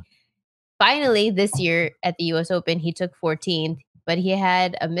he finally this year at the U.S. Open he took 14th, but he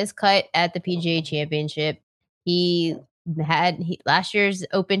had a miscut at the PGA Championship. Last year's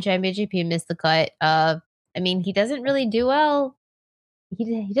Open Championship, he missed the cut. He doesn't really do well.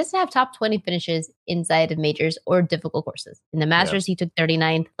 He doesn't have top 20 finishes inside of majors or difficult courses. In the Masters, he took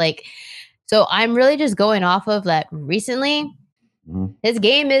 39th. So I'm really just going off of that recently. His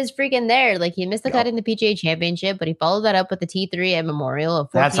game is freaking there. Like he missed the cut in the PGA Championship, but he followed that up with the T3 at Memorial, a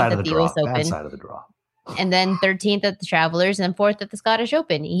 14th at the US Open. That side of the draw. And then 13th at the Travelers and 4th at the Scottish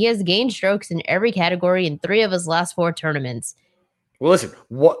Open. He has gained strokes in every category in 3 of his last 4 tournaments. Well, listen,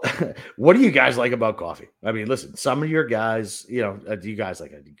 what do you guys like about coffee? I mean, listen, some of your guys, do you guys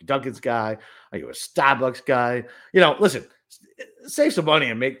like a Dunkin's guy? Are you a Starbucks guy? Listen, save some money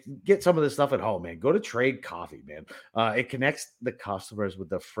and get some of this stuff at home, man. Go to Trade Coffee, man. It connects the customers with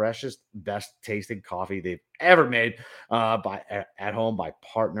the freshest, best tasting coffee they've ever made at home by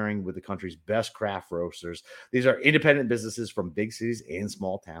partnering with the country's best craft roasters. These are independent businesses from big cities and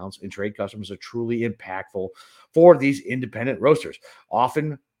small towns, and Trade customers are truly impactful for these independent roasters,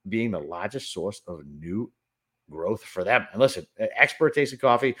 often being the largest source of new growth for them. And listen, expert tasting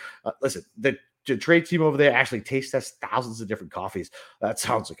coffee. Listen, the Trade team over there actually taste tests thousands of different coffees. That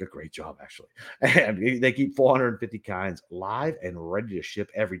sounds like a great job, actually. And they keep 450 kinds live and ready to ship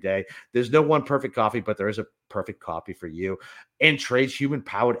every day. There's no one perfect coffee, but there is a perfect coffee for you. And Trade's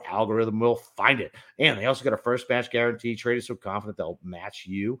human-powered algorithm will find it. And they also got a first batch guarantee. Trade is so confident they'll match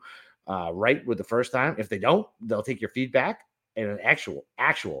you right with the first time. If they don't, they'll take your feedback, and an actual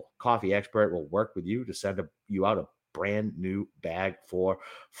coffee expert will work with you to send you out a brand new bag for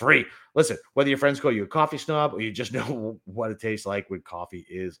free. Listen, whether your friends call you a coffee snob or you just know what it tastes like when coffee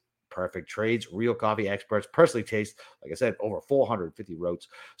is perfect, Trade's real coffee experts personally taste, like I said, over 450 roasts.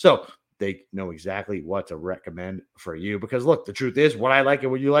 So they know exactly what to recommend for you, because look, the truth is what I like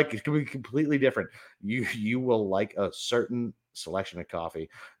and what you like is going to be completely different. You will like a certain selection of coffee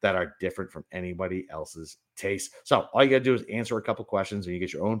that are different from anybody else's taste. So all you got to do is answer a couple questions and you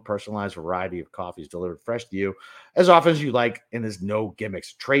get your own personalized variety of coffees delivered fresh to you as often as you like, and there's no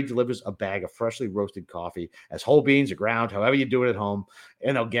gimmicks. Trade delivers a bag of freshly roasted coffee as whole beans or ground, however you do it at home,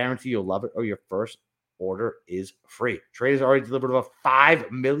 and they'll guarantee you'll love it or your first order is free. Trade has already delivered over 5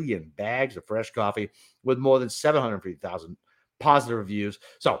 million bags of fresh coffee with more than 750,000 positive reviews.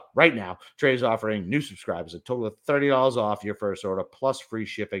 So right now, Trade is offering new subscribers a total of $30 off your first order plus free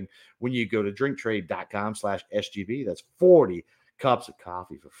shipping when you go to drinktrade.com/SGP. That's 40 cups of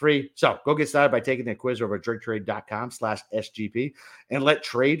coffee for free. So go get started by taking the quiz over at drinktrade.com/SGP and let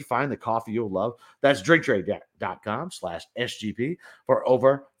Trade find the coffee you'll love. That's drinktrade.com/SGP for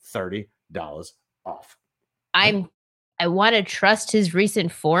over $30 off. I want to trust his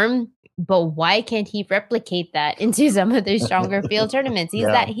recent form, but why can't he replicate that into some of these stronger field tournaments? He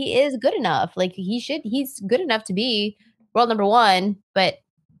is good enough. Like he's good enough to be world number 1, but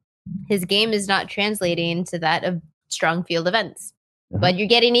his game is not translating to that of strong field events. But you're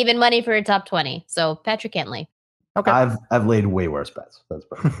getting even money for a top 20. So Patrick Cantlay. Okay. I've laid way worse bets. That's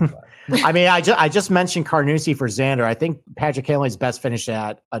perfect. I mean, I just mentioned Carnoustie for Xander. I think Patrick Cantley's best finish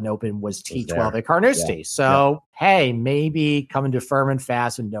at an Open was T12 at Carnoustie. Yeah. So hey, maybe coming to Furman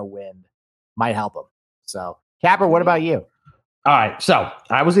fast and no wind might help him. So Capper, what about you? All right, so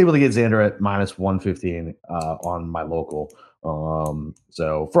I was able to get Xander at -115 on my local.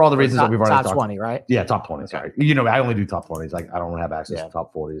 So for all the reasons that we've already talked, top 20, right? Yeah, top 20. Sorry, I only do top 20s. Like I don't have access to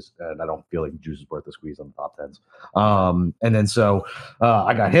top 40s, and I don't feel like juice is worth the squeeze on the top 10s. And then so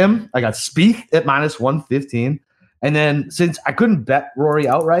I got him. I got Spieth at -115, and then since I couldn't bet Rory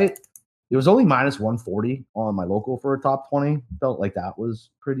outright, it was only -140 on my local for a top 20. Felt like that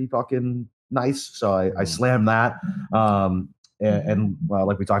was pretty fucking nice, so I slammed that. And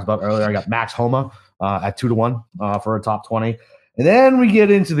like we talked about earlier, I got Max Homa at 2-1 for a top 20. And then we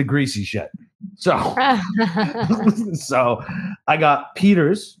get into the greasy shit. So, so I got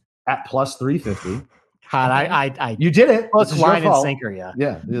Peters at +350. God, you did it. This is line and sinker,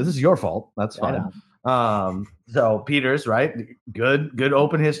 yeah. This is your fault. That's fine. So Peters, right? Good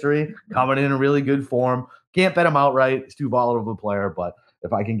open history, coming in really good form. Can't bet him outright. He's too volatile of a player, but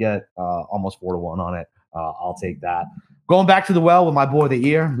if I can get almost 4-1 on it, I'll take that. Going back to the well with my boy the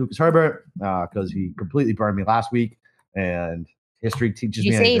ear, Lucas Herbert, because he completely burned me last week, and history teaches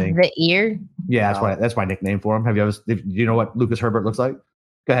me anything. Did you say the ear? Yeah, that's my nickname for him. Do you know what Lucas Herbert looks like?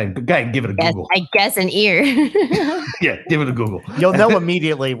 Go ahead and give it a Google. I guess an ear. Yeah, give it a Google. You'll know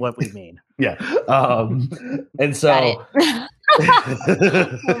immediately what we mean. Yeah. And so.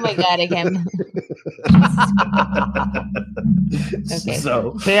 Oh my God, I can't. Okay.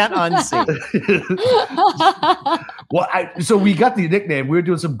 So can't unsee. Well, so we got the nickname. We were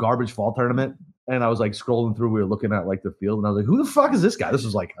doing some garbage fall tournament, and I was like scrolling through. We were looking at like the field, and I was like, "Who the fuck is this guy?" This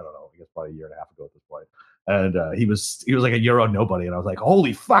was like, I don't know, I guess probably a year and a half ago at this point. And he was like a Euro nobody, and I was like,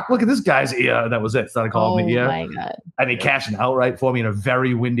 "Holy fuck! Look at this guy's ear." And that was it. Started calling me ear. Oh my God! And he cashed an outright for me in a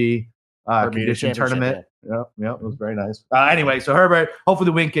very windy condition tournament. Yeah, it was very nice. Anyway, so Herbert, hopefully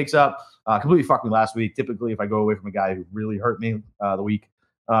the win kicks up. Completely fucked me last week. Typically, if I go away from a guy who really hurt me the week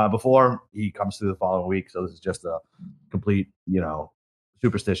before, he comes through the following week. So this is just a complete,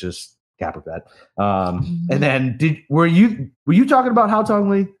 superstitious capper bet. And then were you talking about Hao Tong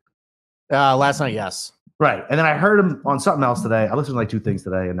Lee? Last night, yes. Right. And then I heard him on something else today. I listened to like 2 things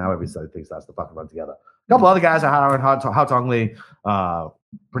today, and now everybody thinks that's the fucking run together. A couple other guys are hiring Hao Tong Lee.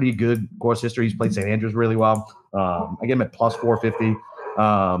 Pretty good course history. He's played St. Andrews really well. I get him at plus 450.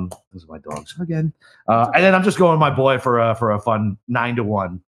 Those are my dogs again. And then I'm just going my boy for a fun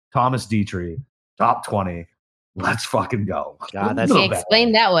 9-1. Thomas Dietrich, top 20. Let's fucking go. God, that's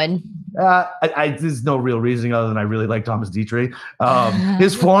explain that one. There's no real reasoning other than I really like Thomas Dietrich.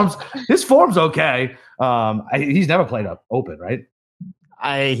 His form's okay. He's never played up open, right?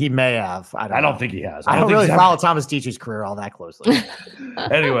 He may have. I don't think he has. I don't really follow Thomas Dietrich's career all that closely.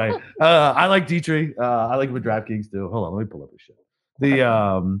 Anyway, I like Dietrich. I like him with DraftKings too. Hold on, let me pull up his shit.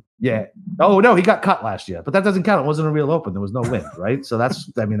 Yeah. Oh no, he got cut last year, but that doesn't count. It wasn't a real open. There was no win, right? So that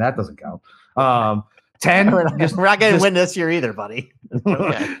doesn't count. 10. We're not going to win this year either, buddy.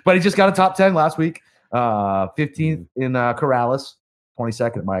 Okay. But he just got a top 10 last week. 15th in Corrales,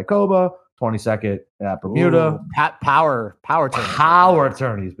 22nd at Mayakoba, 22nd at Bermuda. Ooh, power tourneys. Power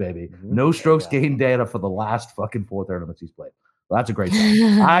tourneys, baby. Mm-hmm. No strokes gained data for the last fucking 4 tournaments he's played. Well, that's a great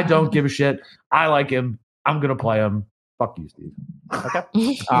sign. I don't give a shit. I like him. I'm going to play him. Fuck you, Steve.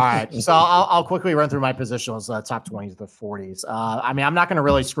 Okay. All right. So I'll quickly run through my positions, top 20s to 40s. I'm not going to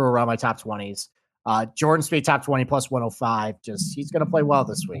really screw around my top 20s. Jordan Spieth top 20 plus 105. He's going to play well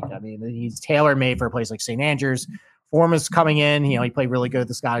this week. I mean, he's tailor-made for a place like St. Andrews. Form is coming in. He played really good at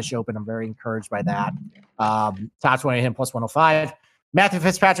the Scottish Open. I'm very encouraged by that. Top 20 him plus 105. Matthew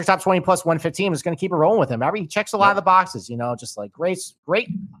Fitzpatrick top 20 plus 115. I'm just going to keep it rolling with him. He checks a lot of the boxes. Just like great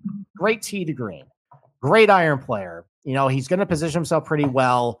tee to green, great iron player. He's going to position himself pretty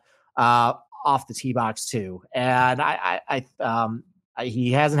well off the tee box too. And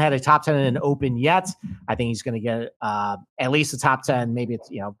he hasn't had a top 10 in an open yet. I think he's going to get at least a top 10. Maybe it's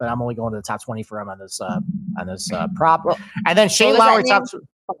but I'm only going to the top 20 for him on this prop. And then Shane Lowry top.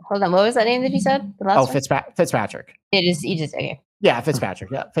 Hold on, what was that name that you said? The last Fitzpatrick. It is. You just okay. Yeah,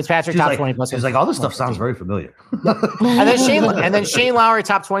 Fitzpatrick. Yeah, Fitzpatrick top 20 plus. He's like all this stuff sounds very familiar. and then Shane Lowry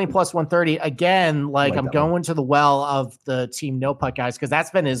top 20 plus 130. Again, I'm going to the well of the team no putt guys because that's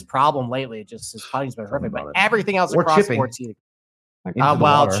been his problem lately. Just his putting's been perfect, but everything else across the board. Chipping,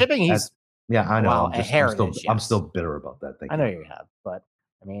 I know. Well, I'm still bitter about that thing. I know you have, but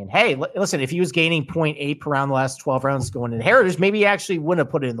I mean, hey, listen, if he was gaining 0.8 per round the last 12 rounds going in Heritage, maybe he actually wouldn't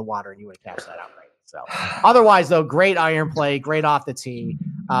have put it in the water and you would have cashed that out, right? So otherwise, though, great iron play, great off the tee.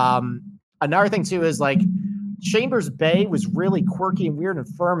 Another thing, too, is Chambers Bay was really quirky and weird and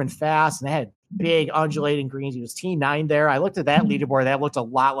firm and fast, and they had big undulating greens. He was T9 there. I looked at that leaderboard. That looked a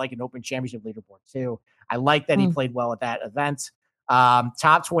lot like an Open Championship leaderboard, too. I like that he played well at that event.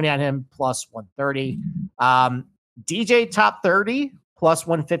 Top 20 on him, plus 130. DJ top 30, plus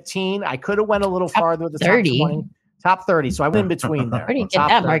 115. I could have went a little farther with the 30. Top 20. Top 30. So I went in between there. Where do you get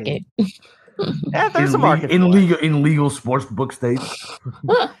that 30. Market? Yeah, there's a market in legal sports book states.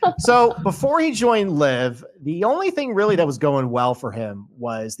 So before he joined Liv, the only thing really that was going well for him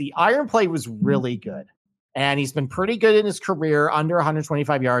was the iron play was really good. And he's been pretty good in his career, under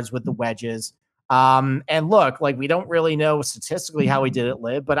 125 yards with the wedges. And look, we don't really know statistically how he did at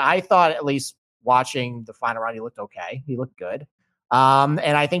Liv, but I thought at least watching the final round, he looked okay. He looked good. And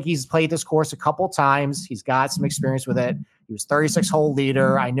I think he's played this course a couple times. He's got some experience with it. He was 36-hole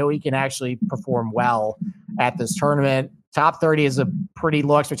leader. I know he can actually perform well at this tournament. Top 30 is a pretty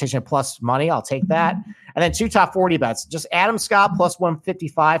low expectation of plus money. I'll take that. And then 2 top 40 bets. Just Adam Scott plus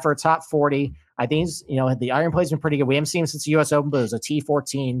 155 for a top 40. I think he's, the iron play's been pretty good. We haven't seen him since the U.S. Open, but it was a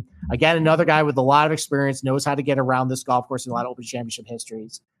T14. Again, another guy with a lot of experience, knows how to get around this golf course in a lot of Open Championship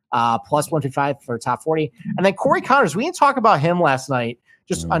histories. Plus 155 for top 40. And then Corey Connors, we didn't talk about him last night.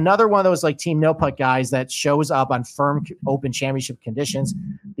 Just another one of those team no putt guys that shows up on firm Open Championship conditions.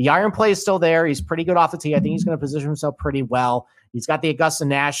 The iron play is still there. He's pretty good off the tee. I think he's going to position himself pretty well. He's got the Augusta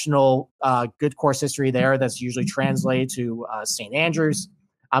National good course history there that's usually translated to St. Andrews.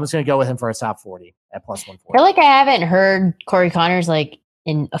 I'm just going to go with him for a top 40 at plus 140. I feel like I haven't heard Corey Connors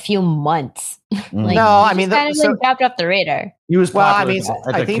in a few months. No, I mean, kind of dropped off the radar. He was I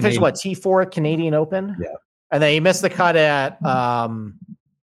think he finished T4 Canadian Open. Yeah, and then he missed the cut at the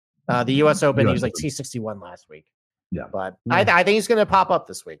U.S. Open. He was T61 last week. Yeah, but I think he's going to pop up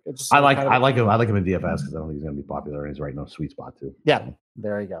this week. I like him. I like him in DFS because I don't think he's going to be popular, and he's right in a sweet spot too. Yeah,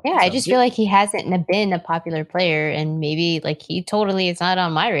 there you go. Yeah, I just feel like he hasn't been a popular player, and maybe like he totally is not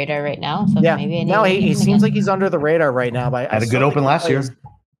on my radar right now. So maybe I need he seems like he's under the radar right now. But had a good open last year.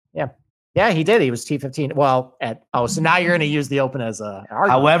 Yeah, he did. He was T15. Well, so now you're going to use the open as a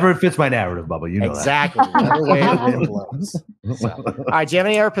argument. However it fits my narrative, Bubba. You know exactly. Whatever way the wind blows. So. All right, do you have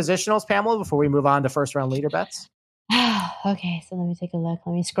any other positionals, Pamela, before we move on to first round leader bets? Okay, so let me take a look.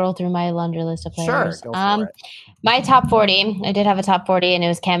 Let me scroll through my laundry list of players. Sure, go for it. My top 40, I did have a top 40, and it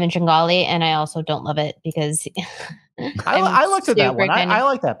was Cam and Tringali, and I also don't love it because I looked at that one. I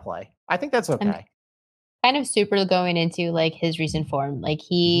like that play. I think that's okay. Kind of super going into like his recent form. Like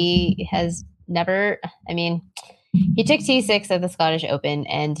he has never, I mean, he took T6 at the Scottish Open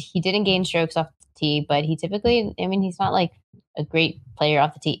and he didn't gain strokes off the tee, but he typically, I mean, he's not like a great player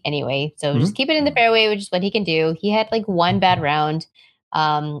off the tee anyway. So just keep it in the fairway, which is what he can do. He had like one bad round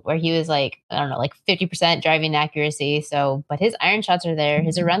where he was like, I don't know, like 50% driving accuracy. So, but his iron shots are there.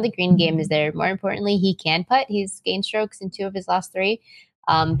 His around the green game is there. More importantly, he can putt. He's gained strokes in 2 of his last 3.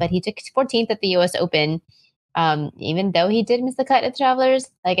 But he took 14th at the US Open. Even though he did miss the cut at the Travelers,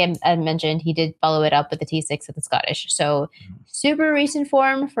 like I mentioned, he did follow it up with the T6 at the Scottish. So super recent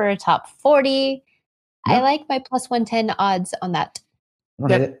form for a top 40. Yeah. I like my plus 110 odds on that.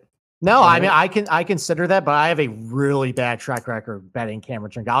 No, I mean I consider that, but I have a really bad track record betting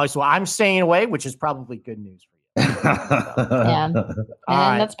Cameron Tringali, so I'm staying away, which is probably good news for you. Yeah,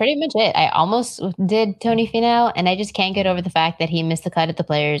 and that's pretty much it. I almost did Tony Finau, and I just can't get over the fact that he missed the cut at the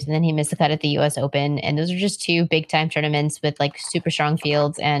Players, and then he missed the cut at the U.S. Open, and those are just 2 big time tournaments with like super strong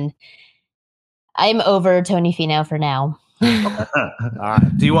fields, and I'm over Tony Finau for now. Okay. All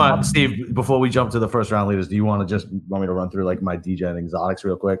right. Do you want, Steve, before we jump to the first round leaders, do you want me to run through like my DJ and exotics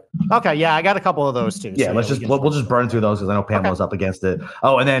real quick? Okay. Yeah. I got a couple of those too. Yeah. So we'll just burn through those because I know Pamela's up against it.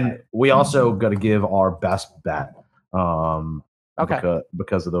 Oh, and then we also got to give our best bet.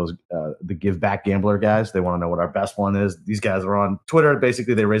 Because of those, the give back gambler guys, they want to know what our best one is. These guys are on Twitter.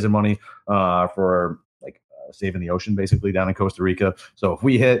 Basically they raising money, for like saving the ocean basically down in Costa Rica. So if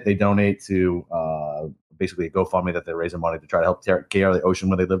we hit, they donate to, basically a GoFundMe that they're raising money to try to help take care of the ocean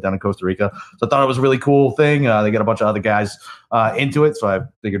when they live down in Costa Rica. So I thought it was a really cool thing. They got a bunch of other guys into it. So I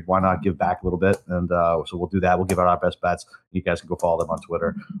figured why not give back a little bit. And so we'll do that. We'll give out our best bets. You guys can go follow them on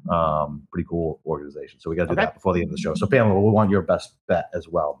Twitter. Pretty cool organization. So we got to do that before the end of the show. So Pamela, we want your best bet as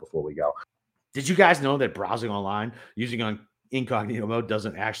well before we go. Did you guys know that browsing online using on incognito mode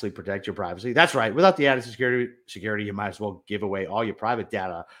doesn't actually protect your privacy? That's right. Without the added security, you might as well give away all your private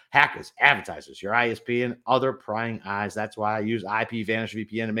data, hackers, advertisers, your ISP, and other prying eyes. That's why I use IPVanish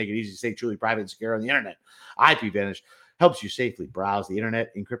VPN to make it easy to stay truly private and secure on the internet. IPVanish helps you safely browse the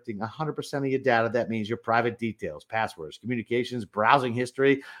internet, encrypting 100% of your data. That means your private details, passwords, communications, browsing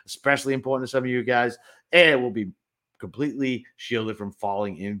history, especially important to some of you guys, and it will be completely shielded from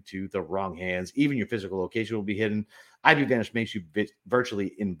falling into the wrong hands. Even your physical location will be hidden. IPVanish makes you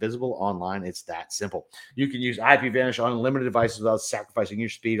virtually invisible online. It's that simple. You can use IPVanish on unlimited devices without sacrificing your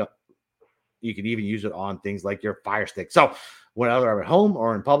speed. You can even use it on things like your Fire Stick. So whether I'm at home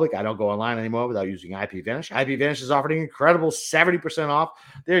or in public, I don't go online anymore without using IPVanish. IPVanish is offering an incredible 70% off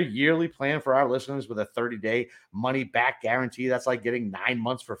their yearly plan for our listeners with a 30-day money-back guarantee. That's like getting 9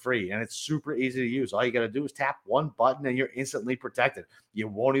 months for free, and it's super easy to use. All you got to do is tap one button, and you're instantly protected. You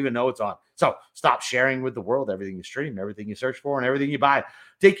won't even know it's on. So stop sharing with the world everything you stream, everything you search for, and everything you buy.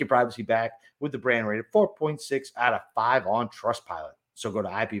 Take your privacy back with the brand rated 4.6 out of 5 on Trustpilot. So go to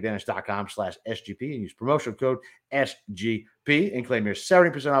IPVanish.com/SGP and use promotional code SGP and claim your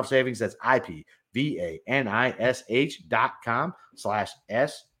 70% off savings. That's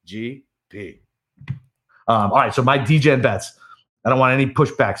IPVanish.com/SGP. All right. So my DGen bets. I don't want any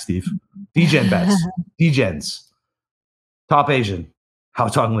pushback, Steve. DGen bets. DGens. Top Asian. Hao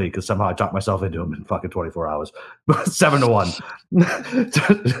Tong Lee, because somehow I talked myself into him in fucking 24 hours. 7-1.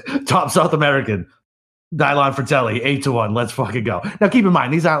 Top South American. Dylan Fratelli, 8-1. Let's fucking go. Now, keep in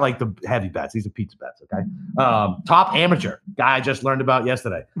mind, these aren't like the heavy bets. These are pizza bets, okay? Top amateur, guy I just learned about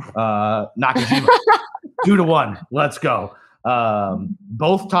yesterday. Nakajima, 2-1. Let's go.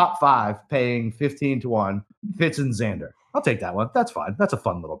 Both top 5 paying 15-1. Fitz and Xander. I'll take that one. That's fine. That's a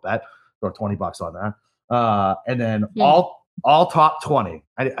fun little bet. Throw $20 on that. And then all top 20.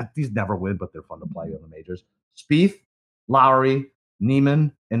 These never win, but they're fun to play on the majors. Spieth, Lowry,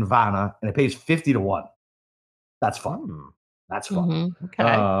 Neiman, and Vanna, and it pays 50-1. That's fun. That's fun. Mm-hmm. Okay.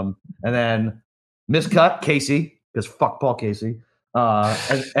 And then miscut Casey, because fuck Paul Casey.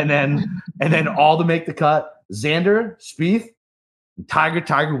 And then all to make the cut, Xander, Spieth, and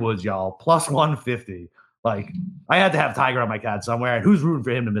Tiger Woods, y'all, plus 150. Like, I had to have Tiger on my card somewhere, and who's rooting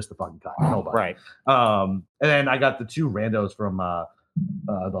for him to miss the fucking cut? Nobody. Right. And then I got the two randos from the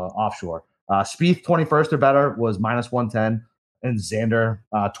offshore. Spieth 21st or better was -110, and Xander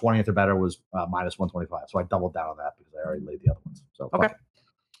 20th or better was -125. So I doubled down on that because I already laid the other ones. So okay.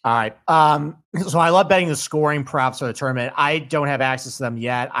 All right. So I love betting the scoring props for the tournament. I don't have access to them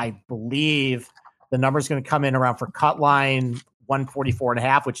yet. I believe the number is going to come in around for cut line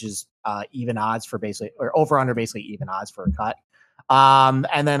 144.5, which is even odds for basically, or over under basically even odds for a cut.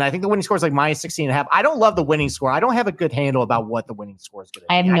 And then I think the winning score is like -16.5. I don't love the winning score. I don't have a good handle about what the winning score is going to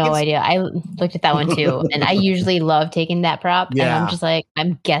be. I have no idea. I looked at that one too, and I usually love taking that prop. Yeah. And I'm just like,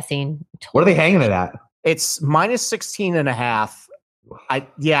 I'm guessing. What are they hanging it at? It's -16.5.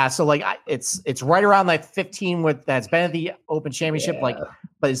 So like it's right around like 15 with that's been at the Open Championship, like,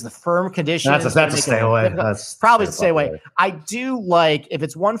 but is the firm condition. That's a stay away. That's probably to stay away. I do like if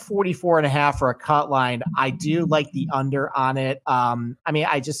it's 144.5 for a cut line. I do like the under on it. I mean,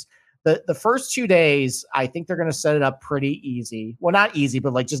 I just the first 2 days, I think they're going to set it up pretty easy. Well, not easy,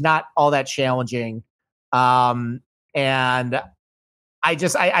 but like just not all that challenging. And I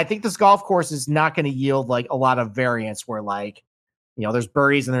think this golf course is not going to yield like a lot of variance where like, you know, there's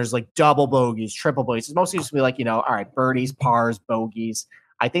birdies and there's like double bogeys, triple bogeys. It's mostly just be like, you know, all right, birdies, pars, bogeys.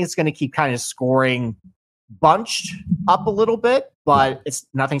 I think it's going to keep kind of scoring bunched up a little bit, but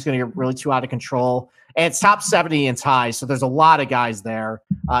nothing's going to get really too out of control. And it's top 70 in ties, so there's a lot of guys there.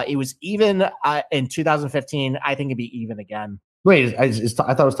 It was even in 2015. I think it'd be even again. Wait, I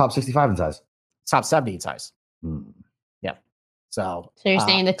thought it was top 65 in ties. It's top 70 in ties. Yeah. So you're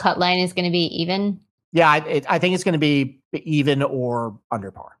saying the cut line is going to be even? Yeah, I think it's going to be even or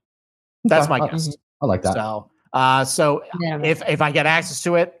under par. That's my guess. I like that. So if I get access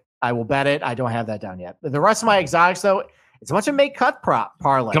to it, I will bet it. I don't have that down yet. The rest of my exotics, though, it's a bunch of make cut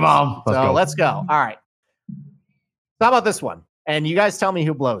parlays. Come on, let's go. All right. How about this one? And you guys tell me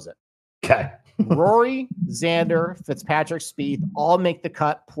who blows it. Okay. Rory, Xander, Fitzpatrick, Spieth all make the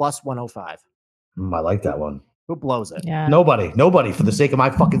cut plus 105. I like that one. Who blows it? Yeah. Nobody. For the sake of my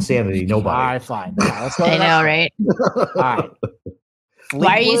fucking sanity, nobody. All right, fine. All right, let's go. I know, right? All right.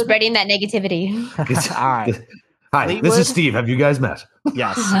 Why are you spreading that negativity? All right. Hi, Fleetwood? This is Steve. Have you guys met?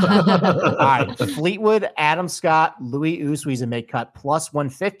 Yes. All right. Fleetwood, Adam Scott, Louis Oosthuizen make cut plus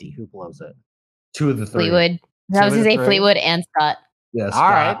 150. Who blows it? Two of the three. Fleetwood. I was going to say Fleetwood and Scott. Yeah. All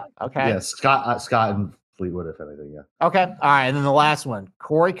right. Okay. Yeah, Scott and Fleetwood, if anything. Yeah. Okay. All right. And then the last one: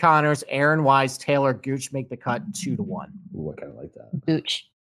 Corey Connors, Aaron Wise, Taylor Gooch make the cut 2-1. Ooh, I kind of like that. Gooch.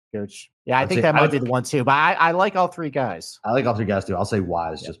 Yeah, I think that might be the one too. But I like all three guys. I like all three guys too. I'll say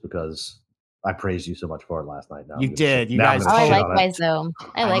Wise just because I praised you so much for it last night. Now you did. You guys. I like Wise though.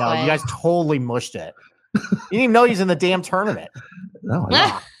 I like Wise. You guys totally mushed it. You didn't even know he's in the damn tournament. No,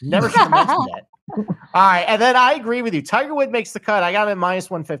 never should have mentioned it. All right, and then I agree with you. Tiger Woods makes the cut. I got him at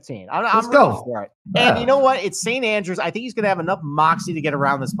 -115. I'm rooting for it. And you know what? It's St. Andrews. I think he's going to have enough moxie to get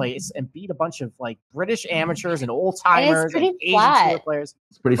around this place and beat a bunch of like British amateurs and old timers and Asian tour players.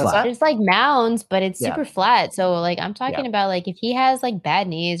 It's pretty flat. There's like mounds, but it's super flat. So like I'm talking about like if he has like bad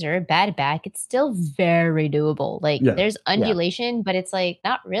knees or a bad back, it's still very doable. Like there's undulation, but it's like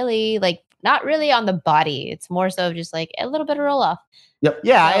not really on the body. It's more so just like a little bit of roll off. Yep.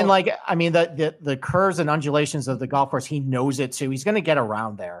 Yeah, so, and like I mean the curves and undulations of the golf course, he knows it too. He's going to get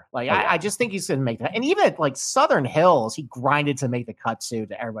around there. Like I just think he's going to make that. And even at like Southern Hills, he grinded to make the cut too.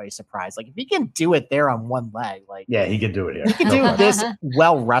 To everybody's surprise, like if he can do it there on one leg, like he can do it here. He can do this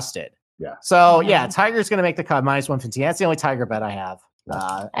well rested. Yeah. So Tiger's going to make the cut -115. That's the only Tiger bet I have.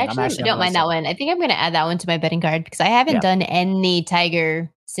 I actually don't mind that one. I think I'm going to add that one to my betting card because I haven't done any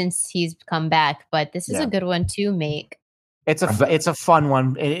Tiger since he's come back. But this is a good one to make. It's a fun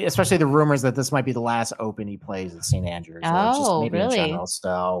one, especially the rumors that this might be the last Open he plays at St. Andrews. Oh, really? In general.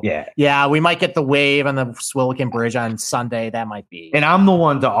 So yeah, we might get the wave on the Swillican Bridge on Sunday. That might be. And I'm the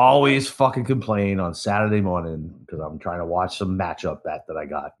one to always fucking complain on Saturday morning because I'm trying to watch some matchup bet that I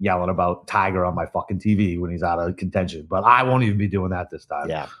got yelling about Tiger on my fucking TV when he's out of contention. But I won't even be doing that this time.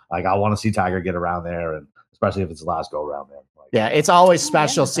 Yeah, like I want to see Tiger get around there, and especially if it's the last go around there. Yeah, it's always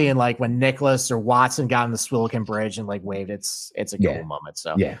special seeing like when Nicholas or Watson got on the Swillican Bridge and like waved. It's a cool moment.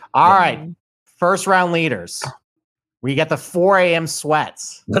 So all right, first round leaders. We get the 4 a.m.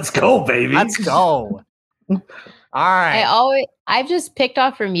 sweats. Let's go, baby. Let's go. All right. I've just picked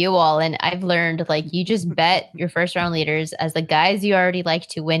off from you all, and I've learned like you just bet your first round leaders as the guys you already like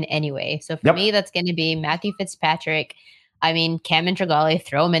to win anyway. So for me, that's going to be Matthew Fitzpatrick. I mean, Cam and Tregale,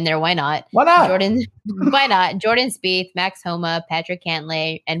 throw them in there. Why not? Why not? Why not? Jordan Spieth, Max Homa, Patrick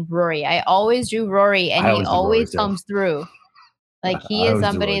Cantlay, and Rory. I always do Rory, and he always comes through. Like he is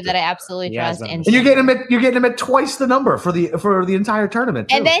somebody that I absolutely trust. And you're getting him at twice the number for the entire tournament.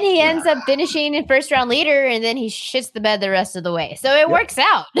 Too. And then he ends up finishing in first round leader, and then he shits the bed the rest of the way. So it works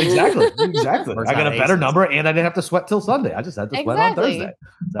out. Exactly. I got a better number, and I didn't have to sweat till Sunday. I just had to sweat on Thursday.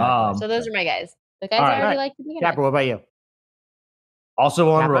 So those are my guys. The guys I already like to begin with. What about you?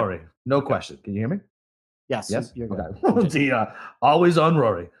 Also on Rory. No question. Can you hear me? Yes. You're good. Always on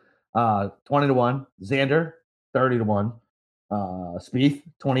Rory. 20-1. Xander, 30-1. Spieth,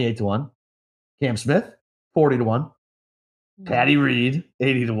 28-1. Cam Smith, 40-1. Patty Reed,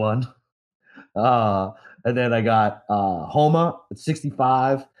 80-1. And then I got Homa at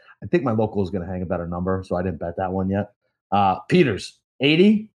 65. I think my local is going to hang a better number, so I didn't bet that one yet. Peters,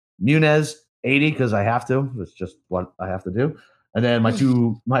 80. Munez, 80 because I have to. It's just what I have to do. And then my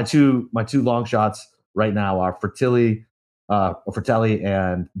two long shots right now are Fratelli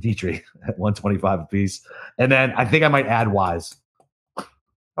and Dietrich at 125 apiece. And then I think I might add Wise.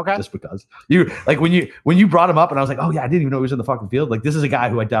 Okay. Just because you like when you brought him up and I was like, oh yeah, I didn't even know he was in the fucking field. Like this is a guy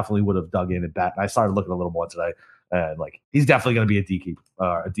who I definitely would have dug in and bet. And I started looking a little more today, and like he's definitely going to be a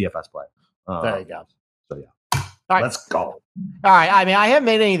DFS play. There you go. So yeah. All right. Let's go. All right. I mean, I haven't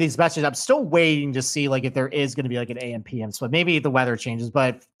made any of these bets. I'm still waiting to see like if there is going to be like an AM PM split. Maybe the weather changes.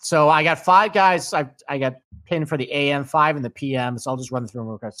 But so I got 5 guys. I got pinned for the AM, 5 in the PM. So I'll just run through them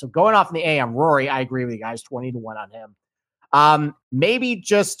real quick. So going off in the AM, Rory, I agree with you guys. 20-1 on him. Maybe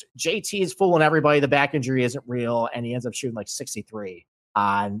just JT is fooling everybody. The back injury isn't real, and he ends up shooting like 63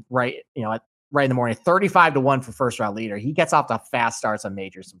 on right in the morning. 35-1 for first round leader. He gets off to fast starts on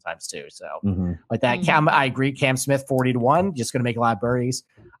majors sometimes too. So like that, Cam, I agree. Cam Smith 40-1, just going to make a lot of birdies.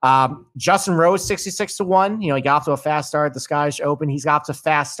 Justin Rose 66-1. He got off to a fast start at the Scottish Open. He's got off to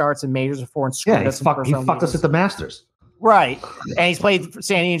fast starts in majors before and he fucked us at the Masters. Right. And he's played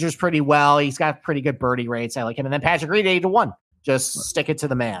San Andreas pretty well. He's got pretty good birdie rates. I like him. And then Patrick Reed 80-1. Just stick it to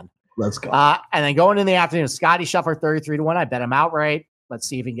the man. Let's go. And then going in the afternoon, Scotty Scheffler 33-1. I bet him outright. Let's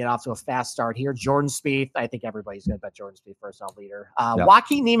see if he can get off to a fast start here. Jordan Spieth. I think everybody's going to bet Jordan Spieth first round leader.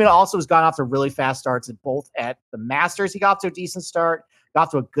 Joaquin Niemann also has gone off to really fast starts at both at the Masters. He got off to a decent start. Got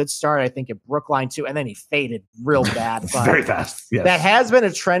off to a good start, I think, at Brookline too. And then he faded real bad. Very fast. Yes. That has been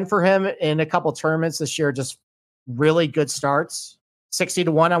a trend for him in a couple tournaments this year. Just really good starts.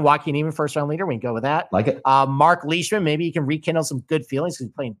 60-1 on Joaquin Niemann, first round leader. We can go with that. Like it. Mark Leishman, maybe he can rekindle some good feelings because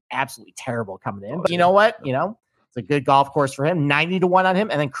he's playing absolutely terrible coming in. But you know what? It's a good golf course for him. 90-1 on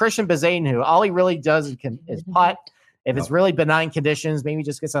him. And then Christian Bezain, who all he really does is putt. If it's really benign conditions, maybe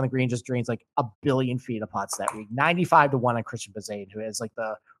just gets on the green, just drains like a billion feet of putts that week. 95-1 on Christian Bezain, who is like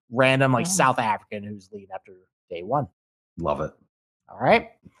the random South African who's leading after day one. Love it. All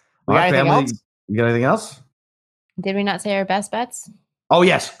right. You got anything else? Did we not say our best bets? Oh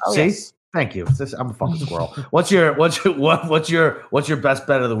yes. See? Yes. Thank you. I'm a fucking squirrel. What's your best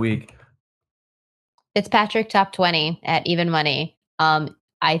bet of the week? Fitzpatrick top 20 at even money.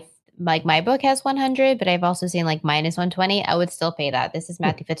 I like my book has 100, but I've also seen like minus 120. I would still pay that. This is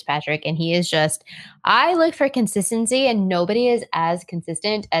Matthew Fitzpatrick, and he is just. I look for consistency, and nobody is as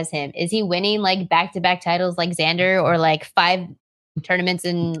consistent as him. Is he winning like back-to-back titles like Xander or like 5 tournaments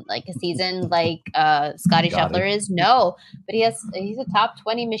in like a season like Scotty Scheffler is? No, but he's a top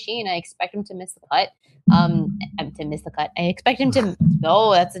 20 machine. I expect him to miss the cut. I expect him to.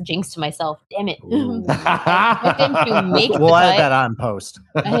 Oh, that's a jinx to myself. Damn it! I expect him to make the cut. We'll add that on post.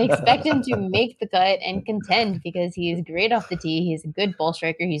 I expect him to make the cut and contend because he is great off the tee. He's a good ball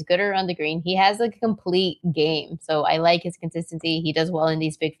striker. He's good around the green. He has like a complete game. So I like his consistency. He does well in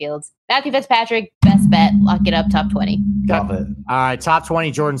these big fields. Matthew Fitzpatrick, best bet. Lock it up, top 20. Love it. All right, top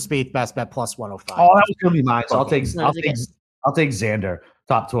 20. Jordan Spieth, best bet plus 105. Oh, that was gonna be mine. So I'll take Xander,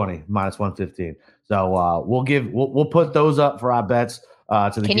 top 20 minus 115. So we'll put those up for our bets.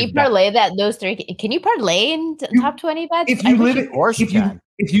 To the Can you parlay those 3? Can you parlay in top 20 bets? If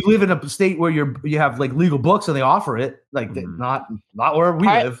you live in a state where you have like legal books and they offer it, like not where we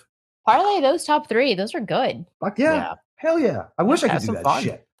live. Parlay those top 3. Those are good. Fuck yeah. Hell yeah. I wish I could do that fun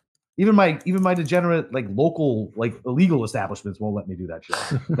shit. Even my degenerate like local like illegal establishments won't let me do that shit.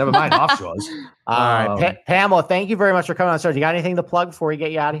 Never mind offshores. All right, Pamela, thank you very much for coming on. So, you got anything to plug before we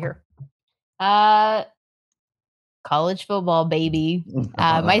get you out of here? College football, baby.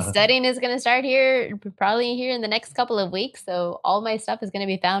 My studying is going to start probably here in the next couple of weeks. So all my stuff is going to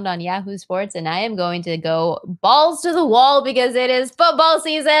be found on Yahoo Sports, and I am going to go balls to the wall because it is football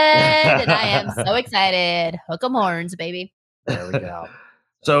season, and I am so excited. Hook 'em horns, baby. There we go.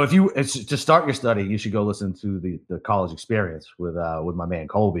 So to start your study, you should go listen to the college experience with my man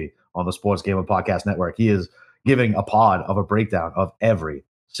Colby on the Sports Gambling Podcast Network. He is giving a pod of a breakdown of every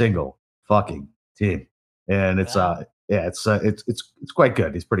single fucking team, and it's Yeah, it's quite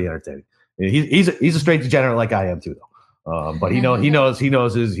good. He's pretty entertaining. He's a straight degenerate like I am too, though. But he knows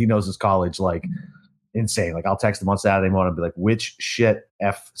his college like insane. Like I'll text him on Saturday morning and be like, which shit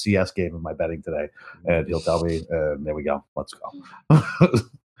FCS game am I betting today? And he'll tell me, there we go. Let's go.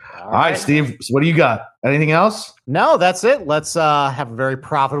 All right, Steve. So what do you got? Anything else? No, that's it. Let's have a very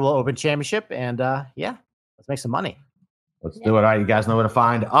profitable Open Championship, and let's make some money. Let's do it. All right, you guys know where to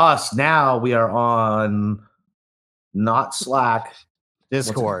find us. Now we are on not Slack.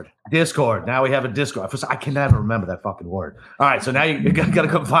 Discord. Now we have a Discord. I can never remember that fucking word. All right, so now you got to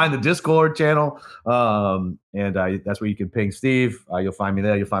come find the Discord channel, and that's where you can ping Steve. You'll find me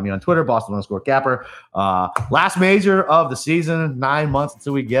there. You'll find me on Twitter, Boston_Capper. Last major of the season. 9 months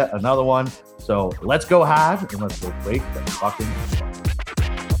until we get another one. So let's go hard and let's go break the fucking